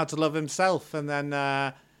 And learn how to love himself. And then,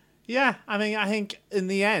 I think in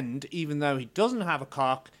the end, even though he doesn't have a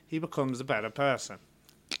cock, he becomes a better person.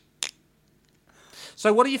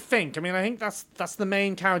 So what do you think? I mean, I think that's the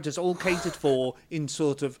main characters all catered for in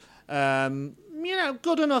sort of,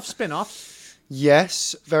 good enough spin-offs.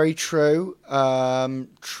 Yes, very true.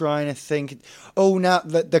 Trying to think. Oh, now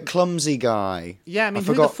the clumsy guy. Yeah, I mean,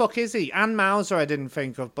 who the fuck is he? And Mauser I didn't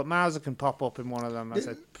think of, but Mauser can pop up in one of them.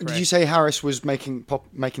 Did you say Harris was making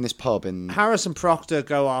this pub in? Harris and Proctor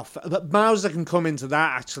go off, but Mauser can come into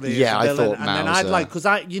that actually. Yeah, as a villain. I thought and Mauser. Then I'd like, because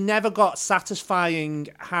you never got satisfying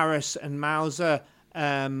Harris and Mauser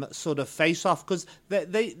sort of face off, because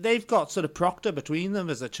they've got sort of Proctor between them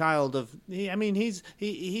as a child of.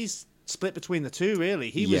 He's split between the two, really.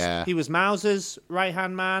 He was Mauser's right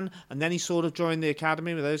hand man, and then he sort of joined the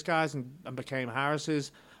academy with those guys and became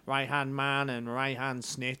Harris's right hand man and right hand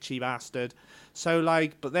snitchy bastard. So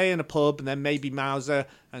like, but they're in a pub, and then maybe Mauser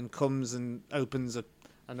and comes and opens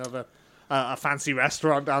another fancy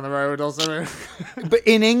restaurant down the road or something. But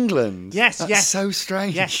in England. Yes, That's so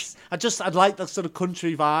strange. Yes. I'd like that sort of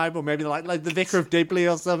country vibe, or maybe like the Vicar of Dibley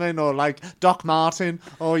or something, or like Doc Martin,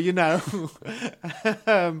 or so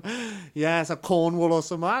Cornwall or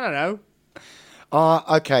something. I don't know.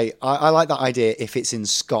 Okay. I like that idea if it's in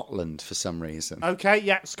Scotland for some reason. Okay,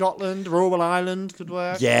 yeah, Scotland, Rural Island could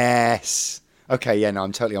work. Yes. Okay, yeah, no,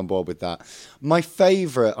 I'm totally on board with that. My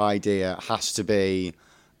favourite idea has to be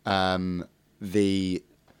the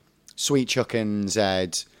Sweet Chuck and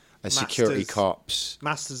Zed security cops.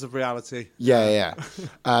 Masters of Reality. Yeah.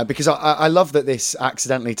 Because I love that this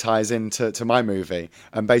accidentally ties into my movie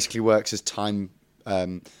and basically works as Time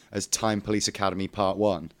Police Academy Part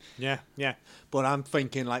 1. Yeah. But I'm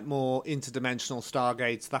thinking like more interdimensional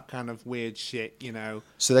Stargates, that kind of weird shit, you know.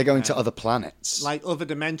 So they're going to other planets. Like other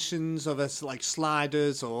dimensions, other like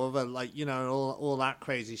sliders, or other like, all that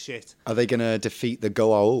crazy shit. Are they going to defeat the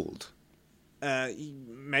Goa'uld?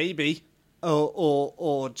 Maybe.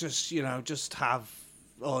 Or just,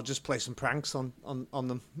 just play some pranks on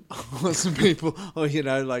them, on some people, or,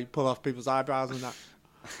 like pull off people's eyebrows and that.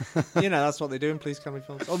 That's what they do in police comedy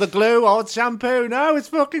films. Or the glue, it's shampoo. No, it's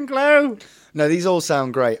fucking glue. No, these all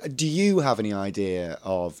sound great. Do you have any idea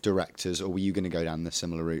of directors, or were you going to go down the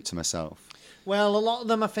similar route to myself? Well, a lot of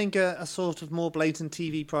them, I think, are sort of more blatant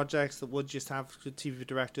TV projects that would just have good TV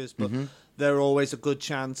directors, but there are always a good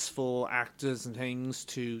chance for actors and things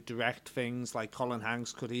to direct things. Like Colin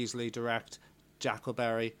Hanks could easily direct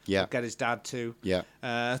Jackleberry. Yeah. Get his dad to. Yeah.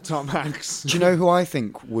 Tom Hanks. Do you know who I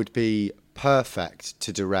think would be perfect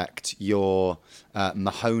to direct your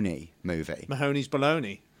Mahoney movie? Mahoney's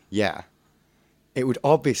Baloney. Yeah. It would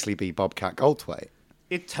obviously be Bobcat Goldthwait.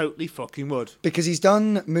 It totally fucking would. Because he's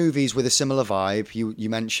done movies with a similar vibe. You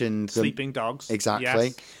mentioned... Sleeping Dogs. Exactly.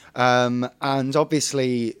 Yes. And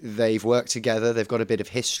obviously they've worked together. They've got a bit of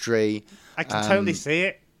history. I can totally see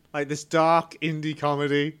it. Like this dark indie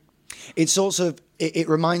comedy. It's sort of... It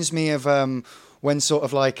reminds me of when sort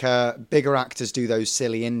of like bigger actors do those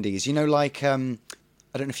silly indies. You know, like... I don't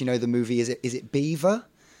know if you know the movie. Is it Beaver?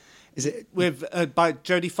 Is it with by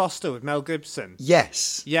Jodie Foster with Mel Gibson?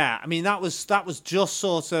 Yes. Yeah, I mean that was just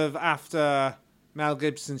sort of after Mel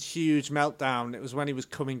Gibson's huge meltdown. It was when he was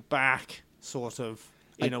coming back, sort of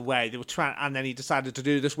in a way. They were trying, and then he decided to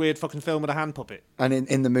do this weird fucking film with a hand puppet. And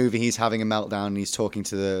in the movie, he's having a meltdown and he's talking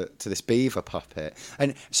to this beaver puppet,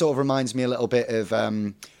 and it sort of reminds me a little bit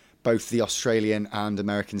of both the Australian and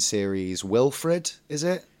American series Wilfred. Is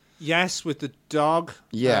it? Yes, with the dog.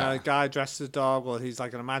 Yeah. Guy dressed as a dog, or he's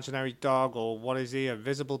like an imaginary dog, or what is he? A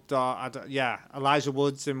visible dog? Elijah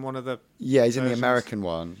Wood's in one of the. Yeah, he's versions. in the American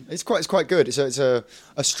one. It's quite good. It's a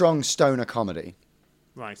strong stoner comedy.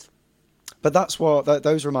 Right. But that's what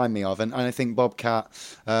those remind me of, and I think Bobcat.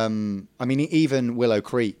 I mean, even Willow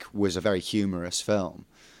Creek was a very humorous film,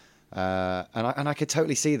 and I could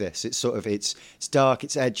totally see this. It's sort of it's dark,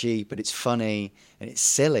 it's edgy, but it's funny and it's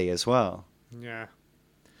silly as well. Yeah.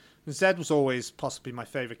 Zed was always possibly my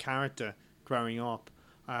favourite character growing up.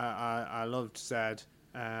 I loved Zed,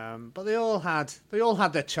 but they all had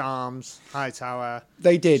their charms. Hightower,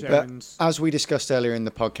 they did, Jones. But as we discussed earlier in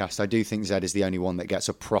the podcast, I do think Zed is the only one that gets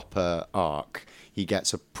a proper arc. He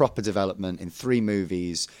gets a proper development in 3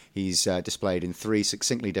 movies. He's displayed in 3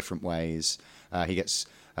 succinctly different ways. He gets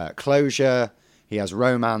closure. He has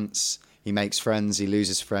romance. He makes friends. He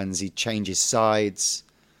loses friends. He changes sides.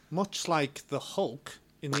 Much like the Hulk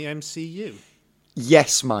in the MCU.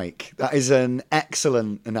 Yes, Mike. That is an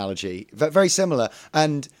excellent analogy. Very similar.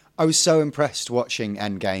 And I was so impressed watching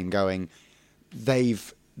Endgame going,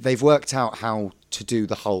 they've worked out how to do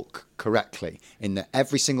the Hulk correctly in that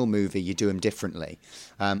every single movie you do him differently.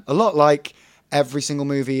 A lot like every single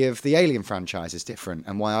movie of the Alien franchise is different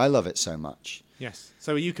and why I love it so much. Yes.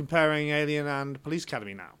 So are you comparing Alien and Police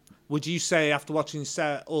Academy now? Would you say after watching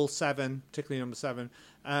all 7, particularly number 7,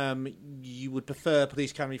 you would prefer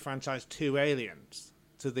Police Academy franchise to Aliens,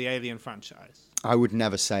 to the Alien franchise? I would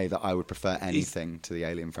never say that I would prefer anything to the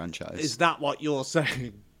Alien franchise. Is that what you're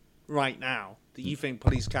saying right now? That you think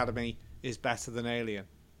Police Academy is better than Alien?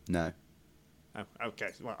 No. Oh,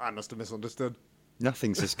 okay. Well, I must have misunderstood.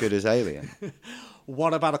 Nothing's as good as Alien.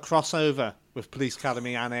 What about a crossover with Police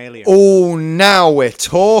Academy and Alien? Oh, now we're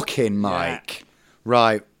talking, Mike. Yeah.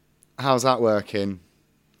 Right. How's that working?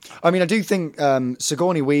 I mean, I do think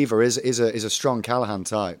Sigourney Weaver is a strong Callahan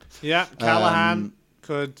type. Yeah, Callahan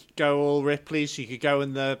could go all Ripley. She could go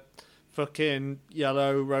in the fucking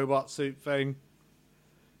yellow robot suit thing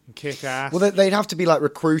and kick ass. Well, they'd have to be like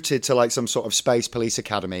recruited to like some sort of space police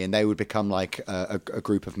academy, and they would become like a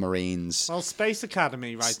group of Marines. Well, Space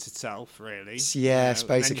Academy writes itself, really. Yeah,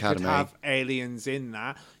 Space Academy. You could have aliens in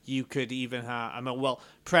that. You could even have,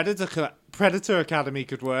 Predator Academy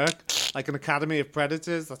could work. Like an academy of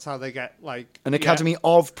predators. That's how they get like an academy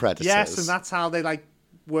of predators. Yes, and that's how they like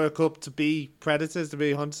work up to be predators, to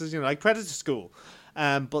be hunters. You know, like Predator School.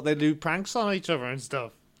 But they do pranks on each other and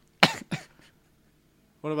stuff.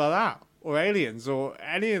 What about that? Or aliens, or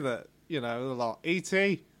any of the, a lot.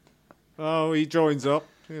 E.T. Oh, he joins up.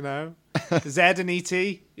 Zed and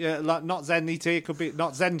E.T. Yeah, not Zed and E.T. It could be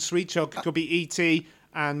not Zed and Sweet Chuck. It could be E.T.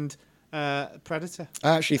 and Predator.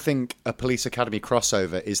 I actually think a Police Academy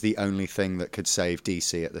crossover is the only thing that could save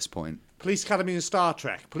DC at this point. Police Academy and Star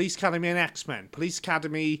Trek, Police Academy and X-Men, Police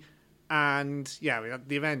Academy and we had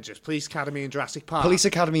the Avengers, Police Academy and Jurassic Park, Police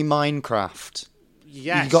Academy Minecraft.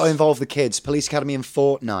 Yes. You've got to involve the kids. Police Academy and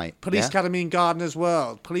Fortnite. Police Academy and Gardener's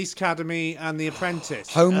World. Police Academy and The Apprentice.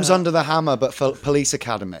 Homes Under the Hammer, but for Police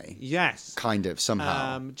Academy. Yes. Kind of,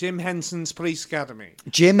 somehow. Jim Henson's Police Academy.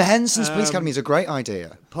 Jim Henson's Police Academy is a great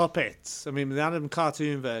idea. Puppets. I mean, the Adam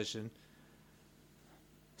cartoon version.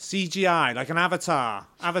 CGI, like an Avatar.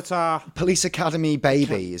 Police Academy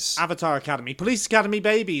Babies. Avatar Academy. Police Academy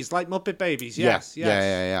Babies, like Muppet Babies. Yes.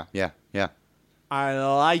 Yeah. I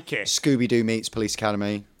like it. Scooby-Doo meets Police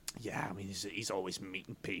Academy. Yeah, I mean, he's always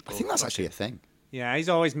meeting people. I think that's actually a thing. Yeah, he's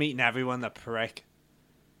always meeting everyone, the prick.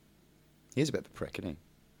 He is a bit of a prick, isn't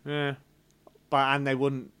he? Yeah. And they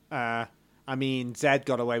wouldn't. I mean, Zed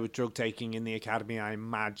got away with drug taking in the academy. I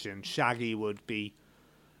imagine Shaggy would be.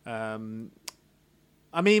 I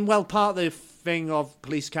mean, well, part of the thing of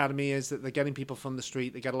Police Academy is that they're getting people from the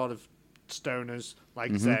street. They get a lot of stoners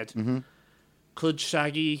like Zed. Could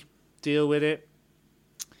Shaggy deal with it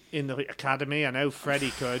in the academy? I know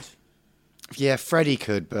Freddy could. Yeah, Freddy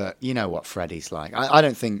could, but you know what Freddy's like. I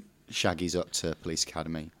don't think Shaggy's up to Police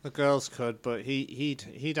Academy. The girls could, but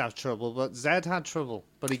he'd have trouble. But Zed had trouble,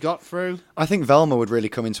 but he got through. I think Velma would really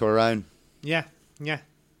come into her own. Yeah.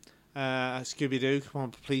 Scooby-Doo, come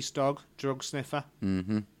on, police dog, drug sniffer.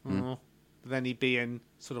 But then he'd be in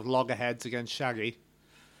sort of loggerheads against Shaggy.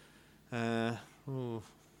 No,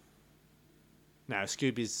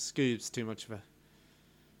 Scoob's too much of a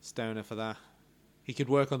stoner for that. He could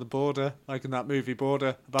work on the border, like in that movie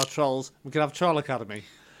Border, about trolls. We could have Troll Academy.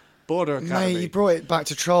 Border Academy. Mate, you brought it back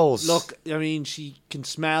to Trolls. Look, I mean, she can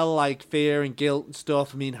smell like fear and guilt and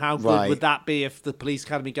stuff. I mean, how good would that be if the Police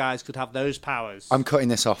Academy guys could have those powers? I'm cutting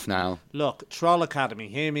this off now. Look, Troll Academy,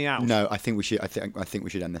 hear me out. No, I think we should. I think we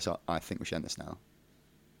should end this. I think we should end this now.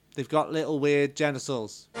 They've got little weird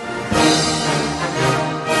genitals.